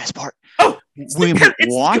 That's the best part. Oh, William Hurt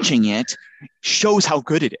watching it shows how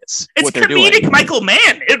good it is. It's what they're doing. Michael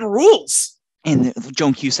Mann. It rules. And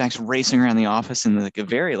Joan Cusack's racing around the office in a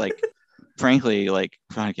very frankly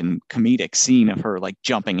fucking comedic scene of her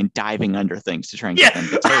jumping and diving under things to try and get them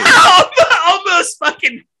to tape. Almost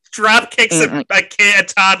fucking drop kicks a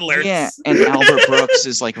toddler. Yeah, and Albert Brooks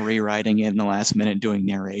is rewriting it in the last minute doing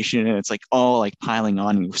narration, and it's all piling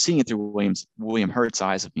on, and we're seeing it through William Hurt's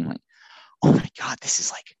eyes of being oh my god, this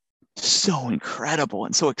is so incredible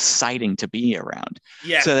and so exciting to be around.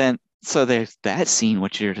 Yeah. So there's that scene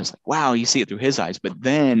which you're just wow, you see it through his eyes, but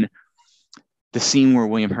then the scene where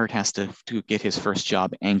William Hurt has to get his first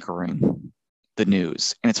job anchoring the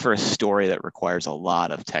news, and it's for a story that requires a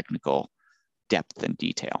lot of technical depth and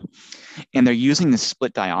detail. And they're using the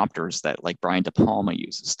split diopters that Brian De Palma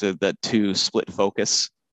uses, the two split focus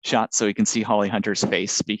shots, so you can see Holly Hunter's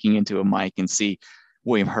face speaking into a mic and see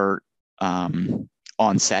William Hurt on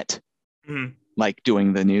set,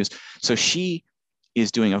 doing the news. So she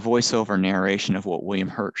is doing a voiceover narration of what William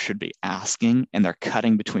Hurt should be asking, and they're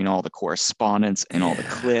cutting between all the correspondence and all the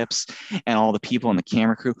clips and all the people in the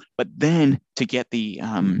camera crew. But then to get the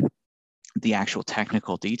actual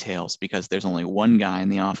technical details, because there's only one guy in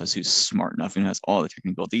the office who's smart enough and has all the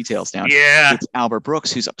technical details down. Yeah. It's Albert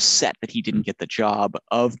Brooks, who's upset that he didn't get the job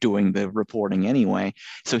of doing the reporting anyway.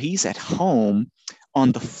 So he's at home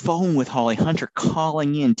on the phone with Holly Hunter,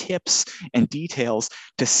 calling in tips and details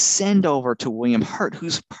to send over to William Hurt,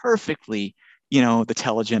 who's perfectly, the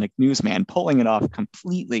telegenic newsman, pulling it off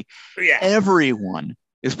completely. Yeah. Everyone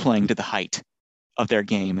is playing to the height of their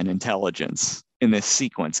game and intelligence in this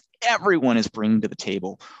sequence. Everyone is bringing to the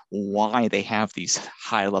table why they have these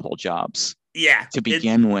high-level jobs. Yeah. To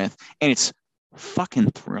begin with, and it's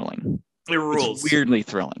fucking thrilling. It rules. It's weirdly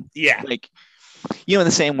thrilling. Yeah. Like, in the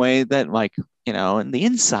same way that, like, in The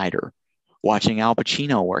Insider, watching Al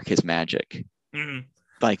Pacino work his magic,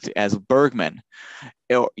 like as Bergman,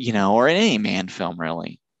 or in any man film,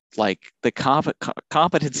 really. Like the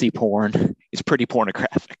competency porn is pretty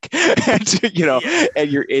pornographic, and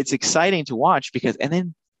it's exciting to watch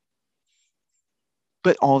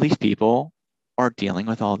but all these people are dealing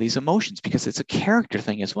with all these emotions because it's a character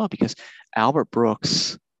thing as well, because Albert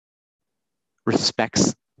Brooks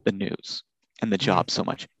respects the news and the job so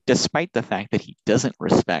much, despite the fact that he doesn't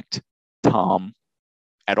respect Tom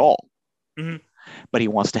at all. But he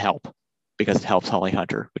wants to help because it helps Holly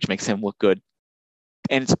Hunter, which makes him look good.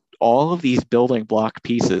 And it's all of these building block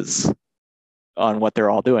pieces on what they're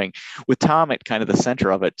all doing, with Tom at kind of the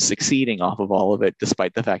center of it, succeeding off of all of it,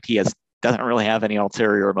 despite the fact he doesn't really have any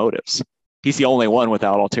ulterior motives. He's the only one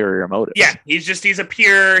without ulterior motives. Yeah, he's a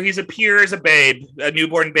pure as a babe, a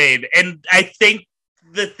newborn babe. And I think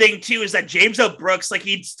the thing too is that James L. Brooks, like,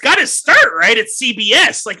 he's got his start right at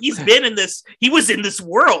CBS. Like, he was in this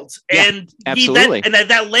world, and absolutely.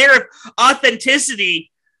 That layer of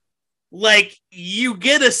authenticity, like, you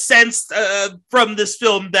get a sense from this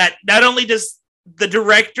film that not only does the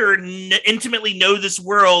director intimately know this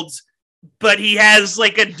world, but he has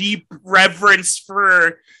like a deep reverence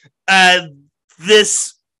for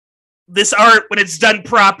this art when it's done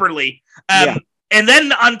properly. And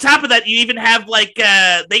then on top of that, you even have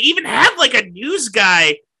they even have a news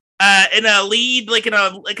guy in a lead, like in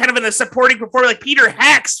a kind of in a supporting performer, like Peter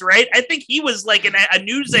Hacks, right? I think he was like a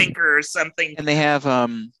news anchor or something. And they have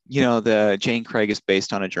the Jane Craig is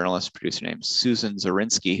based on a journalist producer named Susan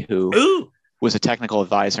Zorinsky, who was a technical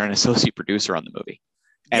advisor and associate producer on the movie.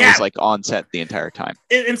 And was like on set the entire time.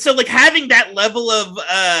 And so like having that level of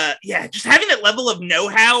just having that level of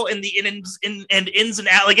know-how and the ins and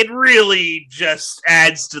outs, like, it really just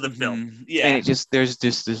adds to the film. Yeah. And there's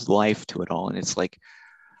this life to it all. And it's like,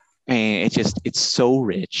 it's so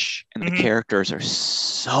rich, and the characters are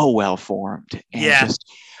so well formed. And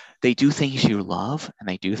they do things you love and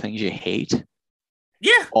they do things you hate.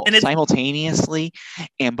 Yeah, and simultaneously,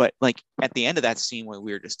 but like at the end of that scene what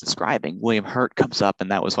we were just describing, William Hurt comes up, and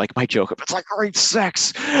that was like my joke of, it's like great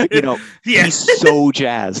sex, He's so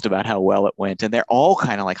jazzed about how well it went, and they're all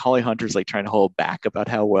kind of like, Holly Hunter's like trying to hold back about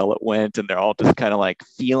how well it went, and they're all just kind of like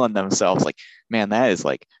feeling themselves like, man, that is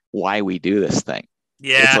like why we do this thing.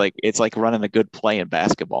 Yeah, it's like running a good play in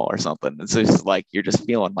basketball or something. And so it's just like you're just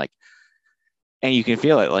feeling like, and you can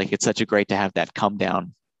feel it, like it's such a great to have that come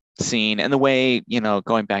down scene, and the way,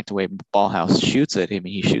 going back to the way Ballhaus shoots it, I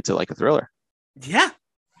mean, he shoots it like a thriller. Yeah,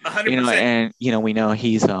 100%. And we know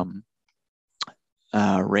he's the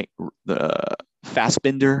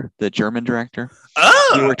Fassbinder, the German director.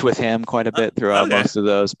 He worked with him quite a bit throughout most of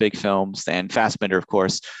those big films. And Fassbinder, of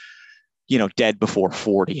course, dead before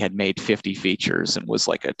 40, had made 50 features and was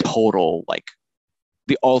like a total, like,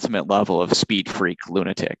 the ultimate level of speed freak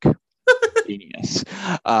lunatic. Genius.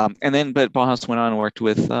 But Ballhaus went on and worked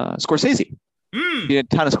with Scorsese. He did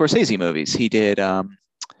a ton of Scorsese movies. He did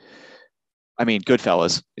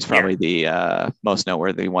Goodfellas is probably the most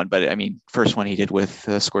noteworthy one, but I mean, first one he did with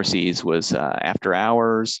Scorsese was After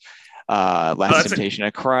Hours, Last Temptation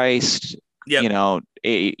of Christ, into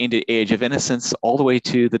Age of Innocence, all the way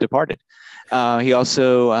to The Departed. He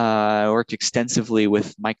also worked extensively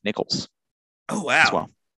with Mike Nichols. Oh, wow. As well.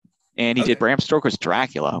 And he did Bram Stoker's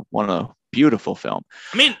Dracula, one of the beautiful film.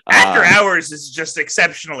 I mean, After Hours is just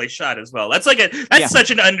exceptionally shot as well. That's such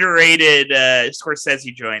an underrated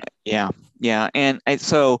Scorsese joint. Yeah. And I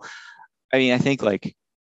think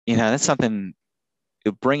that's something,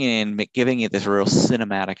 giving it this real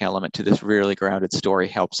cinematic element to this really grounded story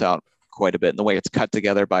helps out quite a bit. And the way it's cut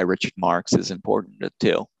together by Richard Marx is important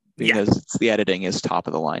too, because the editing is top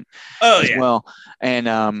of the line as well. And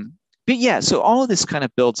so all of this kind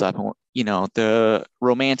of builds up, the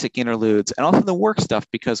romantic interludes and also the work stuff,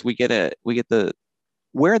 because we get the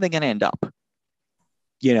where are they going to end up?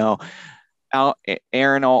 You know,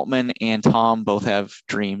 Aaron Altman and Tom both have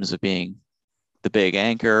dreams of being the big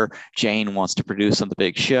anchor. Jane wants to produce on the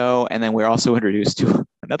big show. And then we're also introduced to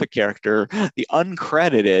another character, the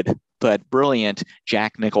uncredited but brilliant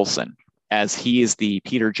Jack Nicholson, as he is the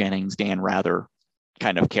Peter Jennings, Dan Rather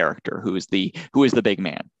kind of character, who is the big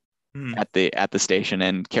man at the station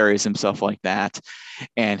and carries himself like that.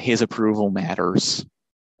 And his approval matters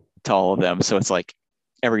to all of them. So it's like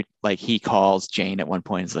he calls Jane at one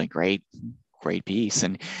point, it's like, great piece.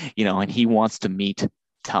 And, and he wants to meet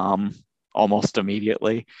Tom almost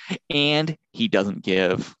immediately. And he doesn't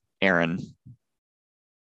give Aaron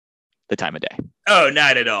the time of day. Oh,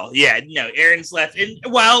 not at all. Yeah, no, Aaron's left. And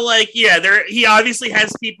while he obviously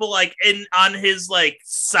has people on his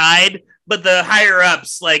side, but the higher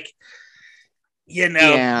ups, they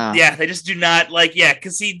just do not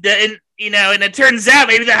because he didn't, and it turns out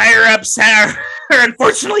maybe the higher ups are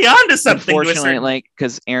unfortunately onto something. Unfortunately,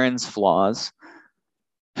 because Aaron's flaws,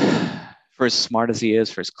 for as smart as he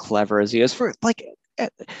is, for as clever as he is, for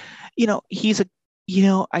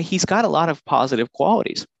he's got a lot of positive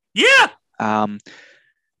qualities. Yeah.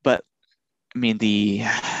 But I mean, the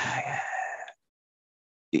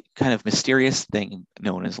kind of mysterious thing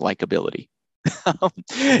known as likability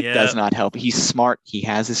does not help. He's smart. He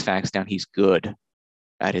has his facts down. He's good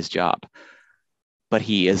at his job, but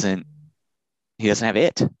he doesn't have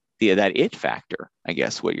that it factor, I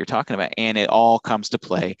guess, what you're talking about. And it all comes to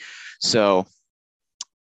play. So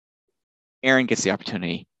Aaron gets the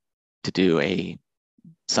opportunity to do a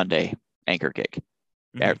Sunday anchor gig.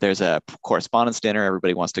 Mm-hmm. There's a correspondence dinner.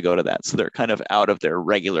 Everybody wants to go to that. So they're kind of out of their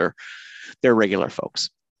regular folks.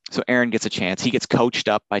 So Aaron gets a chance. He gets coached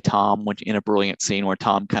up by Tom in a brilliant scene where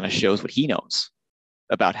Tom kind of shows what he knows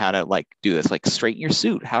about how to do this, straighten your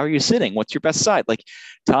suit. How are you sitting? What's your best side?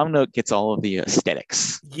 Tom gets all of the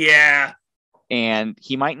aesthetics. Yeah. And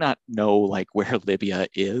he might not know where Libya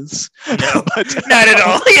is. No, not at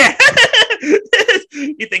all. Yeah.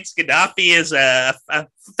 He thinks Gaddafi is a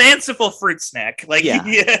fanciful fruit snack.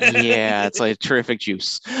 Yeah, it's like terrific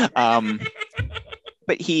juice.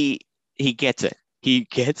 But he gets it. He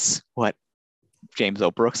gets what James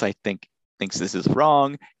O. Brooks, I think, thinks this is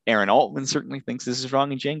wrong. Aaron Altman certainly thinks this is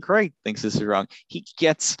wrong, and Jane Craig thinks this is wrong. He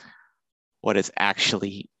gets what is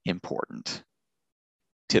actually important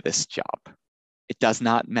to this job. It does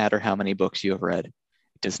not matter how many books you have read.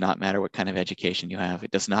 It does not matter what kind of education you have.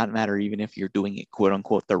 It does not matter even if you're doing it, quote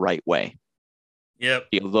unquote, the right way. Yep.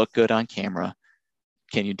 You look good on camera.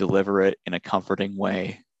 Can you deliver it in a comforting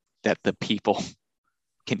way that the people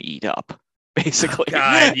can eat up, basically? Oh,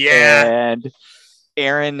 God, yeah. And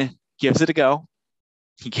Aaron gives it a go.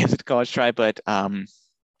 He gives it a college try, but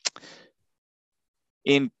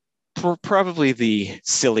in probably the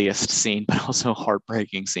silliest scene, but also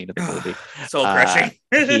heartbreaking scene of the movie. Soul crushing.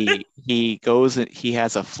 He goes, he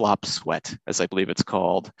has a flop sweat, as I believe it's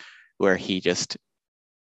called, where he just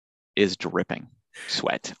is dripping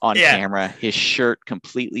sweat on camera. His shirt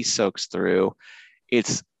completely soaks through.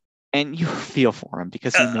 And you feel for him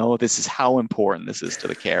because you know this is how important this is to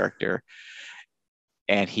the character.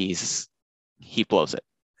 And he blows it.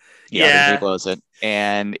 He obviously blows it.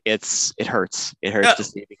 And it hurts. It hurts to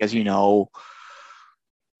see because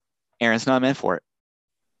Aaron's not meant for it.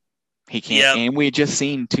 He can't. And we had just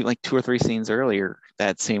seen two or three scenes earlier,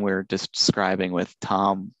 that scene we were just describing with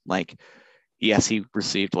Tom, yes, he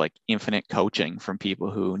received infinite coaching from people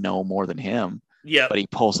who know more than him. Yeah. But he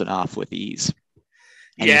pulls it off with ease.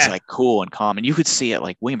 And he's cool and calm. And you could see it,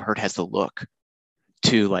 William Hurt has the look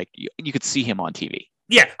to you could see him on TV.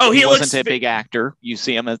 Yeah. Oh, he wasn't a big actor. You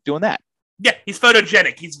see him as doing that. Yeah, he's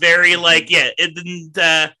photogenic. He's very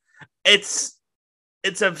it's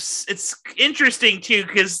interesting too,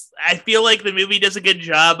 because I feel like the movie does a good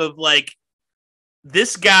job of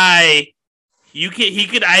this guy. He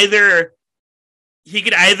could either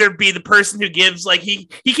be the person who gives he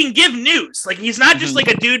can give news. He's not just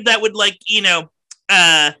a dude that would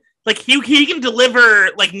he can deliver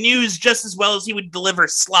news just as well as he would deliver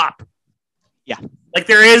slop. Yeah.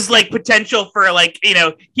 There is potential for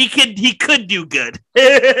he could do good.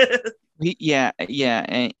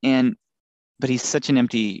 But he's such an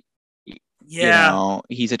empty.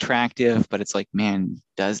 He's attractive, but it's man,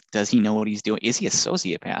 does he know what he's doing? Is he a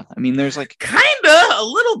sociopath? I mean, there's kinda a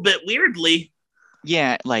little bit weirdly.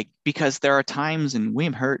 Yeah, because there are times, and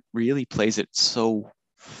William Hurt really plays it so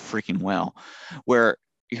freaking well, where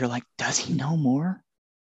you're does he know more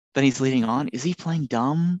than he's leading on? Is he playing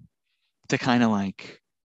dumb to kind of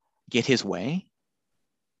get his way,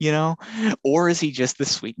 or is he just the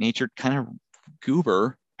sweet-natured kind of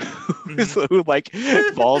goober who like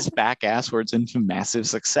falls back asswards into massive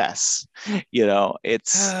success.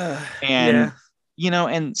 It's and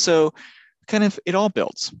and so kind of it all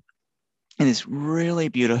builds in this really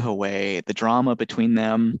beautiful way. The drama between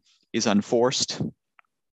them is unforced,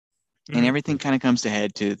 and everything kind of comes to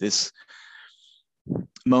head to this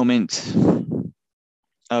moment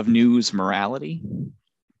of news morality,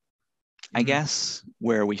 I guess,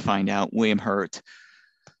 where we find out William Hurt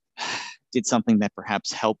did something that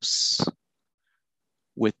perhaps helps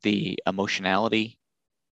with the emotionality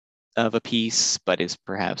of a piece, but is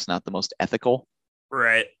perhaps not the most ethical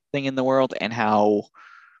thing in the world, and how,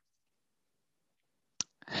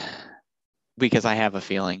 because I have a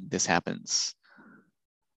feeling this happens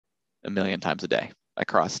a million times a day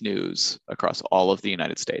across news, across all of the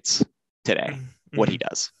United States today, what he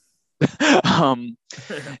does. And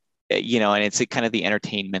it's kind of the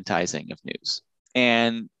entertainmentizing of news.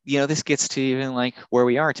 And, this gets to even like where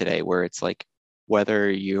we are today, where it's like, whether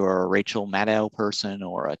you're a Rachel Maddow person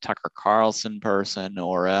or a Tucker Carlson person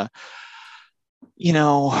or you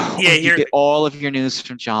get all of your news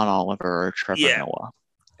from John Oliver or Trevor Noah.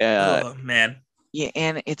 Oh, man. Yeah,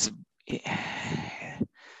 and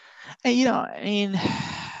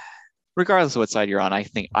regardless of what side you're on,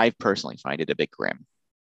 I personally find it a bit grim.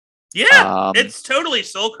 Yeah, it's totally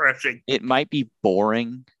soul crushing. It might be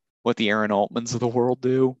boring what the Aaron Altmans of the world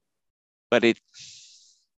do, but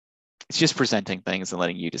it's just presenting things and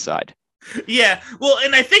letting you decide. Yeah, well,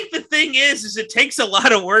 and I think the thing is it takes a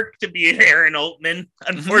lot of work to be an Aaron Altman,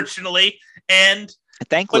 unfortunately, and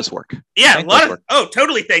thankless work. Yeah, thankless work.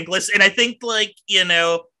 Totally thankless. And I think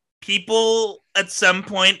people at some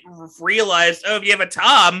point realized, if you have a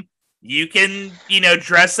Tom, you can,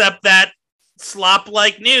 dress up that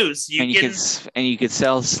slop-like news. You could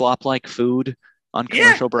sell slop-like food on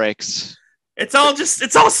commercial breaks. It's all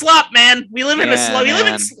slop, man. We live in a slop. We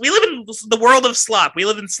live in the world of slop. We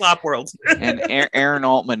live in slop world. And Aaron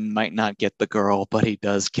Altman might not get the girl, but he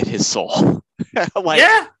does get his soul.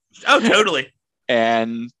 Totally.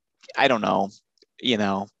 And I don't know,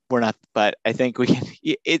 we're not, but I think we can.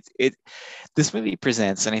 This movie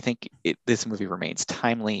presents, and I think this movie remains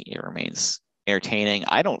timely. It remains entertaining.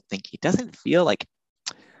 I don't think it doesn't feel like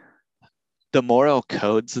the moral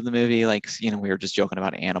codes of the movie, we were just joking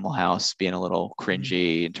about Animal House being a little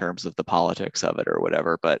cringy in terms of the politics of it or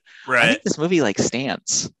whatever, but I think this movie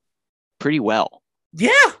stands pretty well.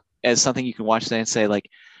 Yeah. As something you can watch and say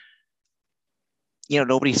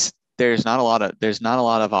there's not a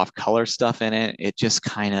lot of off-color stuff in it. It just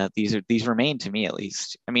kind of, these remain, to me at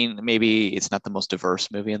least. I mean, maybe it's not the most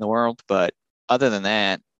diverse movie in the world, but other than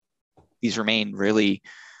that, these remain really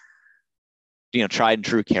tried and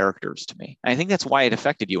true characters to me. I think that's why it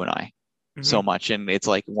affected you and I so much. And it's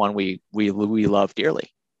one we love dearly.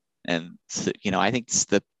 And I think this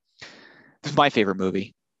is my favorite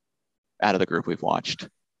movie out of the group we've watched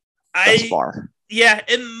thus far. Yeah,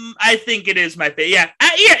 and I think it is my favorite. Yeah,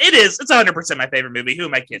 it is. It's 100% my favorite movie. Who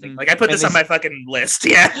am I kidding? I put this on my fucking list.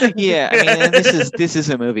 Yeah. Yeah, I mean, and this is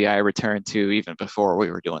a movie I returned to even before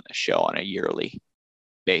we were doing the show on a yearly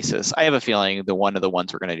basis. I have a feeling one of the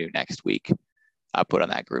ones we're going to do next week, I'll put on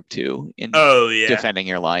that group too. Defending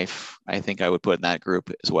Your Life, I think I would put in that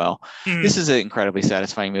group as well. This is an incredibly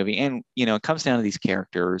satisfying movie, and it comes down to these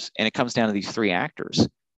characters, and it comes down to these three actors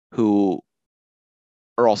who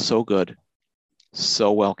are all so good,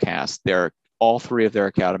 so well cast. They're all three of their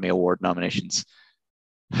Academy Award nominations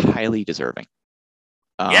highly deserving.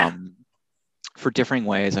 For differing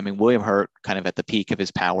ways. I mean, William Hurt kind of at the peak of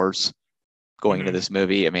his powers going into this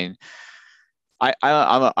movie. I mean,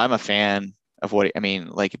 I'm a fan of what,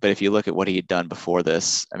 but if you look at what he had done before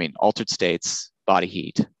this, I mean, Altered States, Body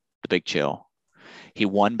Heat, The Big Chill. He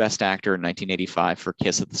won Best Actor in 1985 for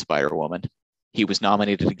Kiss of the Spider Woman. He was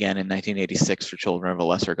nominated again in 1986 for Children of a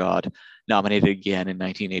Lesser God, nominated again in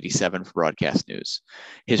 1987 for Broadcast News.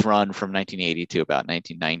 His run from 1980 to about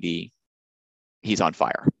 1990, he's on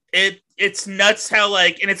fire. It's nuts how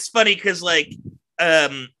and it's funny because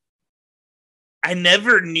I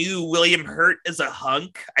never knew William Hurt as a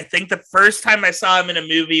hunk. I think the first time I saw him in a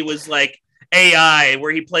movie was AI,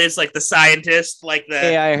 where he plays the scientist, the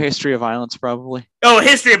AI, History of Violence, probably. Oh,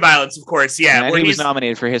 History of Violence, of course, yeah. And he was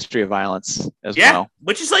nominated for History of Violence as well.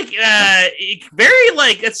 Which is very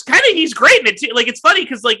it's kind of, he's great in it too. It's funny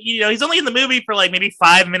because he's only in the movie for maybe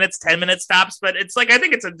 5 minutes, 10 minutes tops, but it's I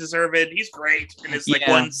think it's a deserved. He's great in his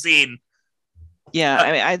one scene.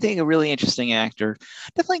 Yeah, I think a really interesting actor,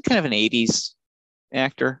 definitely kind of an 80s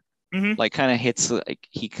actor. Kind of hits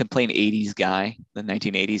he could play an 80s guy, the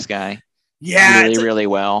 1980s guy. Yeah, really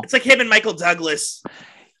well. It's him and Michael Douglas.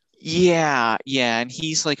 Yeah, and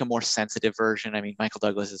he's like a more sensitive version. I mean, Michael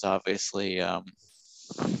Douglas is obviously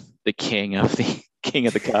the king of the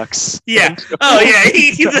cucks. Yeah. Oh yeah.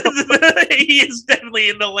 He is definitely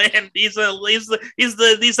in the land. He's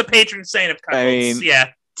the patron saint of cuckolds. I mean, yeah.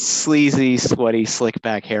 Sleazy, sweaty, slick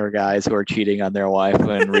back hair guys who are cheating on their wife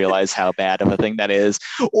and realize how bad of a thing that is.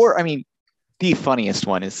 Or, I mean, the funniest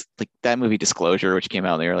one is like that movie Disclosure, which came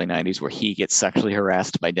out in the early 90s, where he gets sexually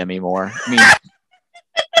harassed by Demi Moore. I mean,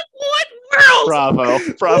 what world? Bravo.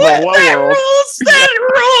 What world?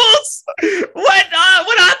 Rules.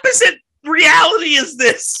 What opposite reality is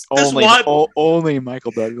this? Only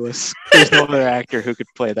Michael Douglas. There's no other actor who could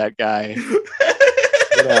play that guy.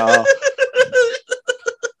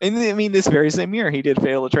 And I mean, this very same year, he did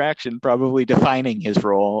Fatal Attraction, probably defining his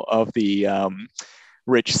role of the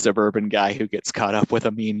rich suburban guy who gets caught up with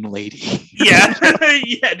a mean lady. Yeah,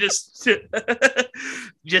 just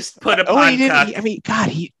put a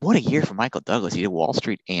what a year for Michael Douglas. He did Wall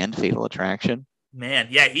Street and Fatal Attraction. Man,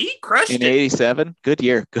 yeah, he crushed in '87. Good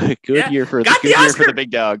year, good year for the big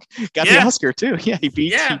dog. Got the Oscar too. Yeah, he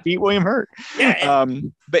beat William Hurt. Yeah,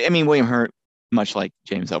 but I mean, William Hurt, much like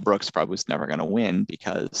James L. Brooks, probably was never going to win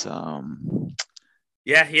because James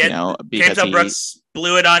L. Brooks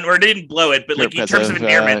blew it on, or didn't blow it, but like in terms of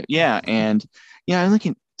endearment. I'm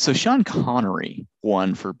looking. So Sean Connery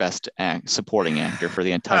won for Best Supporting Actor for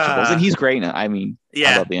The Untouchables, and he's great. I mean,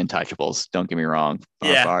 I love The Untouchables. Don't get me wrong.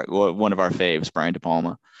 One of our faves, Brian De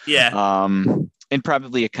Palma. Yeah. And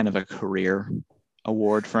probably a kind of a career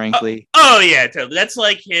award, frankly. Oh yeah, totally. That's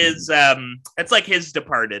like his. That's like his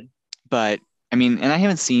Departed. But I mean, and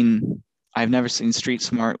I've never seen Street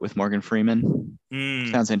Smart with Morgan Freeman.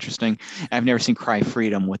 Sounds interesting. I've never seen Cry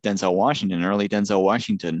Freedom with Denzel Washington, early Denzel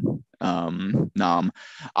Washington nom.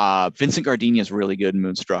 Vincent Gardenia is really good in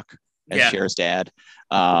Moonstruck as Cher's dad.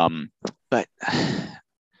 But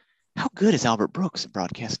how good is Albert Brooks at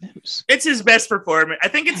broadcast news? It's his best performance. I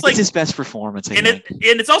think it's his best performance. And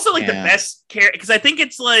it's also like the best character, because I think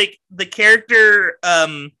it's like the character.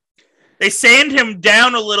 They sand him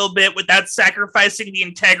down a little bit without sacrificing the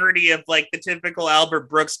integrity of like the typical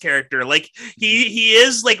Albert Brooks character. Like he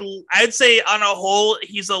is like, I'd say on a whole,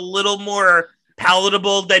 he's a little more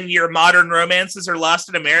palatable than your modern romances or Lost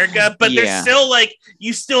in America, but there's still like,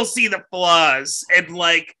 you still see the flaws, and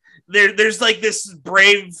like there's like this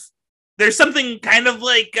brave, there's something kind of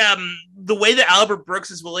like the way that Albert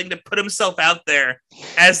Brooks is willing to put himself out there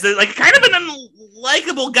as the like kind of an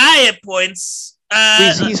unlikable guy at points.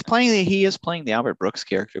 He is playing the Albert Brooks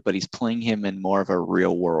character, but he's playing him in more of a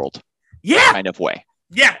real world kind of way.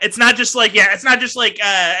 Yeah, it's not just like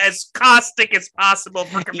as caustic as possible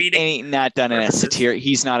for comedic. He's not done in a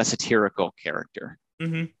he's not a satirical character.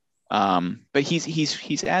 Mm-hmm. But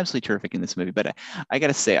he's absolutely terrific in this movie. But I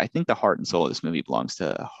gotta say, I think the heart and soul of this movie belongs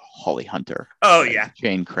to Holly Hunter. Oh yeah,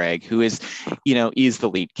 Jane Craig, who is the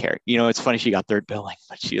lead character. It's funny she got third billing,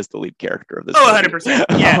 but she is the lead character of this. Oh, 100%.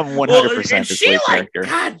 Yeah, 100%. She character.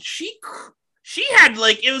 God, she had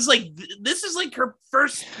like, it was like, this is like her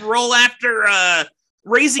first role after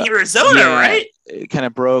Raising Arizona, right? It kind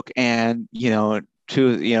of broke, and and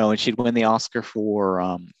she'd win the Oscar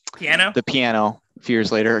for Piano. The Piano. A few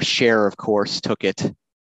years later, Cher, of course, took it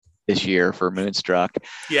this year for Moonstruck.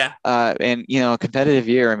 Yeah. And a competitive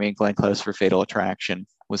year. I mean, Glenn Close for Fatal Attraction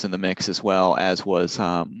was in the mix, as well as was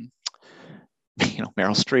Meryl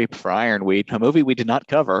Streep for Ironweed, a movie we did not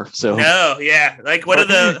cover. So no, yeah, like what are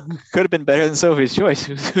the could have been better than Sophie's Choice.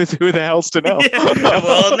 Who the hell's to know?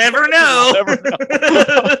 We'll never know.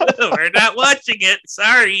 We're not watching it.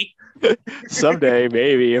 Sorry. Someday,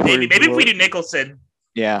 maybe. Maybe if we do Nicholson.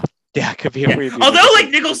 Yeah, it could be. Although, like,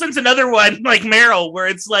 Nicholson's another one, like Meryl, where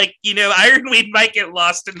it's like, Ironweed might get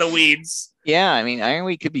lost in the weeds. Yeah, I mean,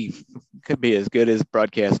 Ironweed could be as good as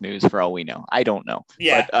broadcast news for all we know. I don't know.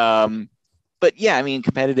 Yeah. But yeah, I mean,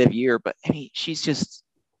 competitive year. But I mean, she's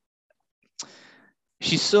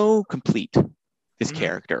so complete. This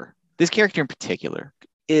character in particular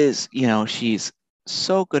is, she's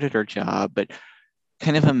so good at her job, but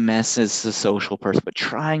kind of a mess as a social person, but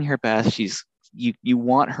trying her best. You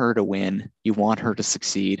want her to win. You want her to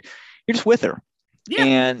succeed. You're just with her. Yeah.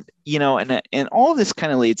 And, and all of this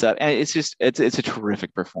kind of leads up, and it's a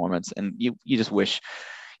terrific performance. And you just wish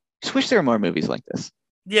there were more movies like this.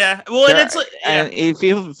 Yeah. Well, and it's like, and it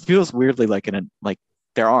feels weirdly like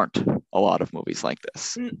there aren't a lot of movies like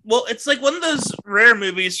this. Well, it's like one of those rare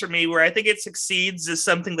movies for me where I think it succeeds as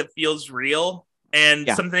something that feels real and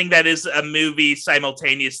something that is a movie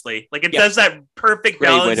simultaneously. Like it does that perfect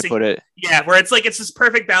balancing. Great way to put it. Yeah, where it's like it's this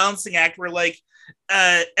perfect balancing act where like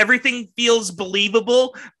everything feels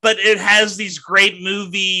believable, but it has these great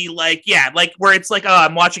movie, like where it's like, oh,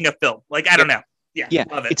 I'm watching a film. Like, I don't know. Yeah,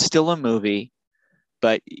 love it. It's still a movie,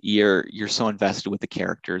 but you're so invested with the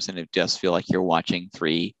characters, and it just feel like you're watching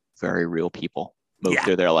three very real people move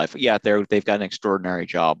through their life. Yeah, they've got an extraordinary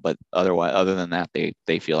job, but other than that,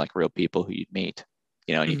 they feel like real people who you'd meet,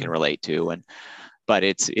 and you can relate to. But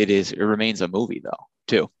it remains a movie though,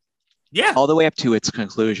 too. Yeah. All the way up to its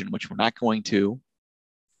conclusion, which we're not going to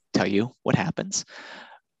tell you what happens.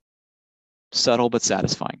 Subtle but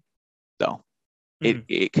satisfying, though.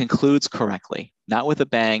 It concludes correctly, not with a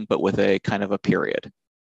bang, but with a kind of a period,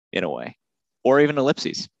 in a way, or even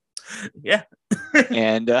ellipses. Yeah.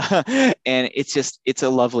 and it's a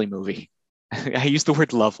lovely movie. I use the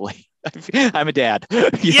word lovely. I'm a dad.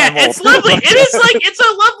 It's lovely. It is like, it's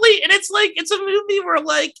a lovely, and it's like, it's a movie where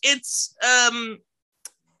like it's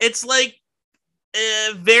like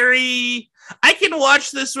very, I can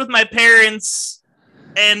watch this with my parents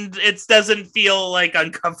and it doesn't feel like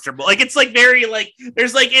uncomfortable. Like, it's like very like,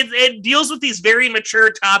 there's like, it deals with these very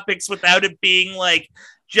mature topics without it being like,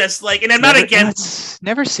 just like, and I'm not against. It's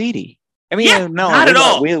never seedy. I mean, no, not at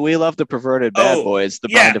all. We love the perverted bad boys, the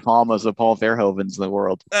Brian De Palmas, the Paul Verhovens of the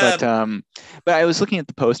world. But I was looking at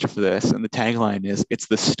the poster for this, and the tagline is, "It's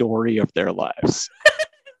the story of their lives."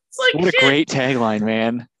 It's like, what a great tagline,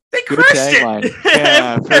 man! They crushed it.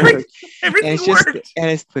 Yeah, everything worked. And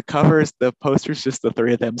it's the covers, the posters, just the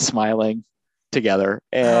three of them smiling together,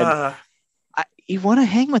 and you want to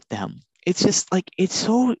hang with them. It's just like it's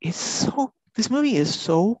so. This movie is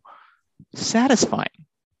so satisfying.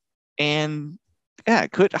 And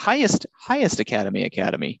highest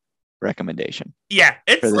Academy recommendation. Yeah,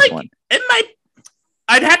 it's like one.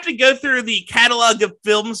 I'd have to go through the catalog of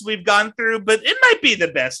films we've gone through, but it might be the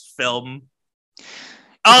best film.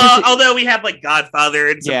 Although we have like Godfather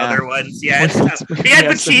and some other ones. Yeah, it's tough. We had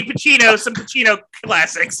Pacino, some Pacino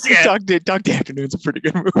classics. Yeah, Dog Day Afternoon's a pretty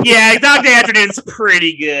good movie. Yeah, Dog Day Afternoon's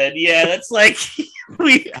pretty good. Yeah, that's like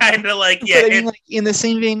we kind of like But I mean, like in the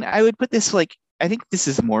same vein, I would put this like. I think this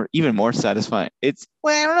is even more satisfying. I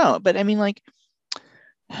don't know, but I mean, like,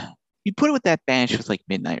 you put it with that bench with like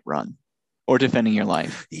Midnight Run or Defending Your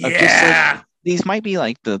Life. Yeah, just, like, these might be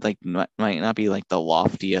like might not be like the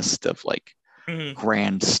loftiest of like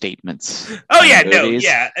grand statements. Oh yeah, movies,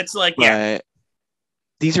 it's like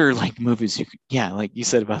these are like movies you could, like you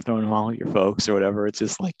said about throwing them all with your folks or whatever. It's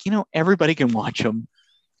just like everybody can watch them.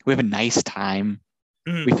 We have a nice time.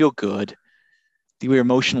 We feel good. We're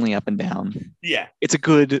emotionally up and down. Yeah. It's a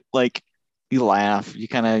good, like, you laugh,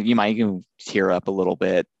 you might even tear up a little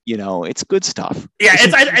bit. It's good stuff. Yeah,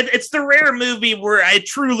 it's the rare movie where I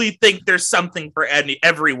truly think there's something for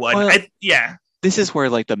everyone. Well, this is where,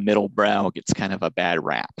 like, the middle brow gets kind of a bad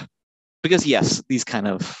rap. Because, yes, these kind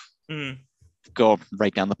of go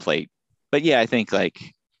right down the plate. But, yeah, I think, like,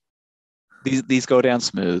 these go down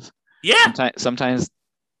smooth. Yeah. Sometimes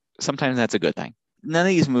that's a good thing. None of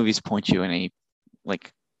these movies point you in any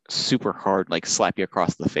like super hard, like slap you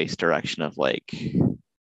across the face direction of like,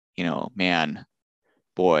 man,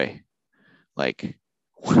 boy, like,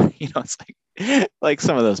 it's like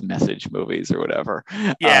some of those Message movies or whatever.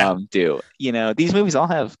 Do these movies all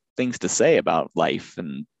have things to say about life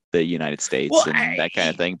and the United States and that kind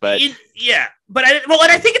of thing. But and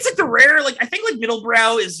I think it's like the rare, like I think like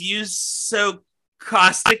middlebrow is used so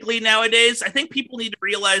caustically nowadays. I think people need to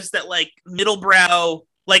realize that like middlebrow.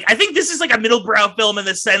 Like, I think this is like a middlebrow film in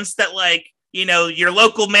the sense that, like, your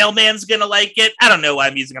local mailman's gonna like it. I don't know why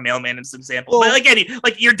I'm using a mailman as an example, but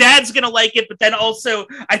like your dad's gonna like it. But then also,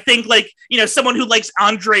 I think like someone who likes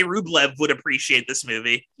Andrei Rublev would appreciate this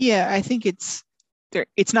movie. Yeah, I think it's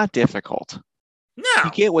not difficult. No,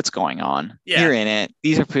 you get what's going on. Yeah. You're in it.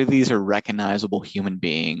 These are recognizable human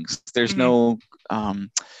beings. There's no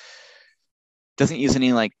doesn't use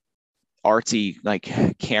any like artsy like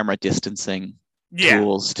camera distancing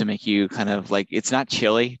tools to make you kind of like, it's not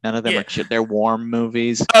chilly. None of them are chill. They're warm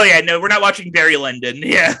movies. Oh yeah, no, we're not watching Barry Lyndon.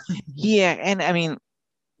 Yeah. Yeah, and I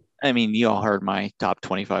mean you all heard my top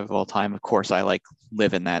 25 of all time. Of course I like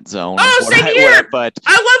live in that zone. Oh, same here. But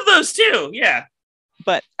I love those too. Yeah.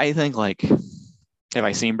 But I think like, have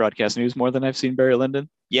I seen Broadcast News more than I've seen Barry Lyndon?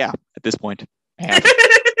 Yeah, at this point I have.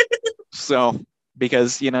 So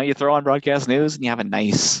because you throw on Broadcast News and you have a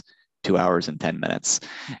nice 2 hours and 10 minutes.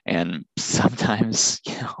 And sometimes,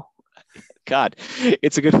 God,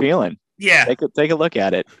 it's a good feeling. Yeah. Take a look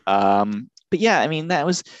at it. But yeah, I mean,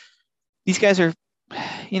 these guys are,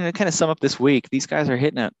 kind of sum up this week, these guys are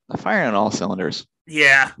hitting a fire on all cylinders.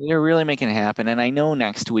 Yeah. They're really making it happen. And I know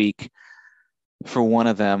next week, for one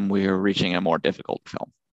of them, we're reaching a more difficult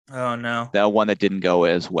film. Oh, no. The one that didn't go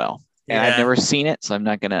as well. And I've never seen it, so I'm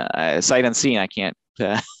not gonna sight unseen. I can't.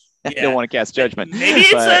 I don't want to cast judgment. Maybe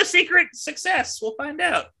it's a secret success. We'll find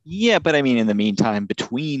out. Yeah, but I mean, in the meantime,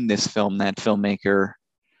 between this film, that filmmaker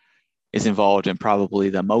is involved in probably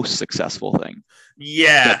the most successful thing.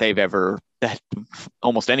 Yeah. That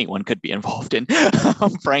almost anyone could be involved in.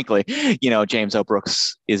 Frankly, James L.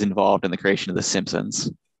 Brooks is involved in the creation of The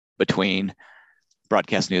Simpsons. Between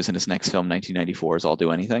broadcast news and his next film, 1994's I'll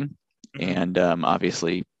Do Anything. Mm-hmm. And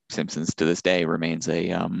obviously, Simpsons to this day remains a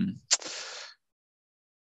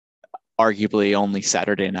arguably only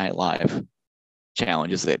Saturday Night Live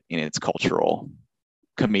challenges it in its cultural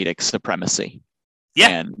comedic supremacy. Yeah.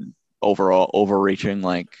 And overall overreaching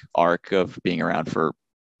arc of being around for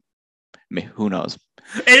who knows.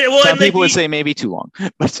 Some people would say maybe too long.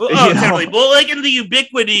 But, totally. Well, in the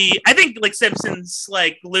ubiquity, I think Simpsons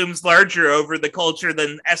looms larger over the culture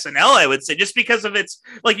than SNL, I would say, just because of its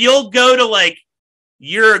you'll go to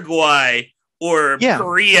Uruguay or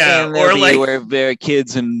Korea or where there are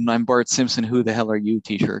kids and I'm Bart Simpson, who the hell are you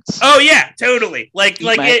t-shirts. Oh yeah, totally.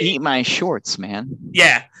 Eat my shorts, man.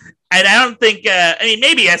 Yeah. And I don't think,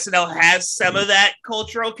 maybe SNL has some of that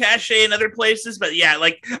cultural cachet in other places, but yeah,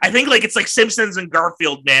 I think it's Simpsons and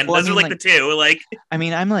Garfield, man. Those are the two.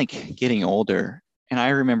 I'm getting older, and I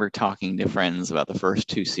remember talking to friends about the first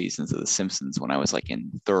 2 seasons of The Simpsons when I was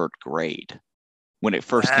in 3rd grade when it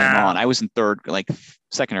first came on. I was in 2nd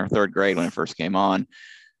or 3rd grade when it first came on.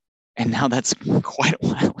 And now that's quite a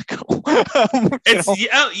while ago.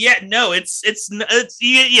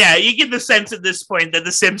 You get the sense at this point that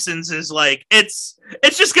The Simpsons is it's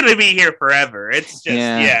just gonna be here forever. It's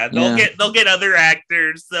just they'll get other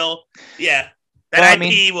actors.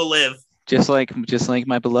 IP will live. Just like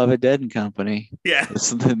my beloved Dead and Company. Yeah,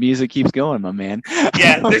 the music keeps going, my man.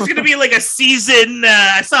 Yeah, there's gonna be a season.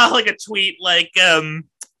 I saw a tweet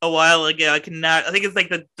a while ago. I think it's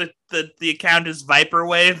the account is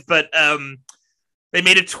Viperwave, but they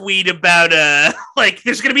made a tweet about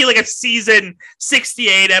there's gonna be a season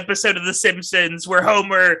 68 episode of The Simpsons where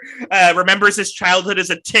Homer remembers his childhood as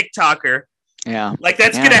a TikToker. Yeah,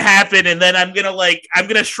 that's gonna happen, and then I'm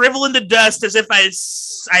gonna shrivel into dust as if I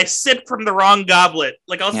sipped from the wrong goblet.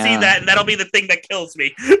 I'll see that, and that'll be the thing that kills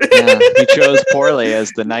me. He chose poorly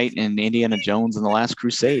as the knight in Indiana Jones and the Last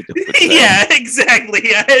Crusade. Yeah,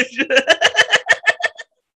 exactly.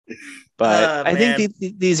 But I think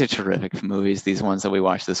these are terrific movies. These ones that we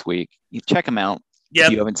watched this week, you check them out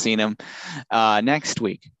if you haven't seen them. Next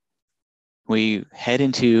week, we head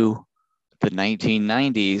into the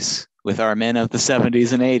 1990s. With our men of the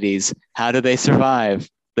 70s and 80s, how do they survive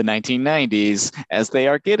the 1990s as they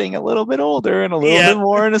are getting a little bit older and a little bit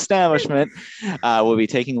more in establishment? We'll be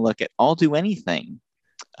taking a look at I'll Do Anything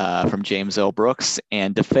from James L. Brooks,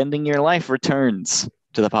 and Defending Your Life returns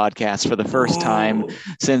to the podcast for the first time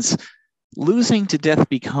since losing to Death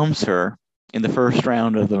Becomes Her in the first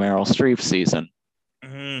round of the Meryl Streep season.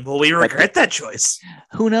 Well, we regret that choice.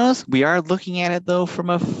 Who knows? We are looking at it, though, from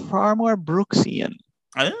a far more Brooksian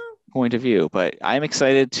point of view, but I'm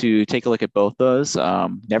excited to take a look at both those.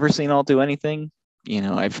 Never seen I'll Do Anything.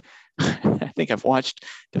 I think I've watched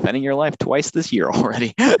Defending Your Life twice this year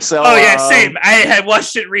already. So same. I had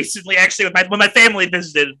watched it recently, actually, when my family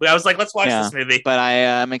visited. I was like, let's watch this movie. But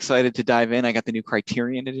I'm excited to dive in. I got the new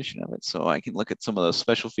Criterion edition of it, so I can look at some of those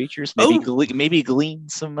special features, maybe glean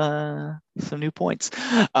some new points.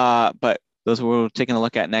 But those we're taking a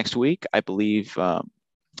look at next week. I believe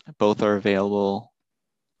both are available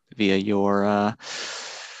via your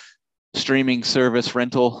streaming service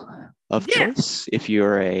rental of choice. If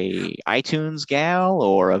you're a iTunes gal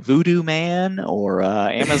or a Voodoo man or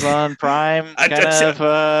a Amazon Prime a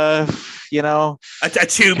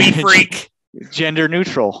Tubi freak, gender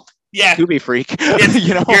neutral. Yeah, Tubi freak.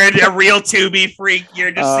 You're a real Tubi freak.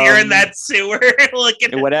 You're just you're in that sewer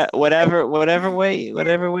looking. Whatever way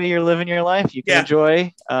you're living your life, you can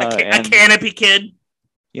enjoy. A canopy kid.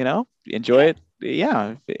 Enjoy it.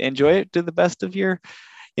 Yeah, enjoy it to the best of your,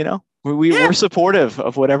 we're supportive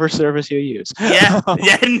of whatever service you use.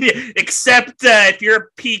 Except if you're a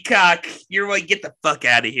Peacock, you're like, get the fuck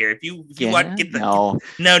out of here. If you want, get the no.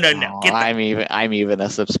 I'm even a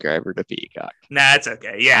subscriber to Peacock. Nah, it's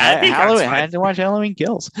okay. Yeah, I had to watch Halloween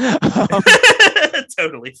Kills.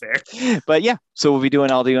 Totally fair. But so we'll be doing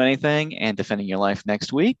I'll Do Anything and Defending Your Life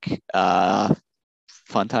next week.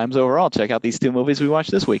 Fun times overall. Check out these 2 movies we watched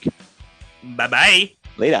this week. Bye-bye.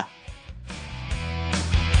 Later.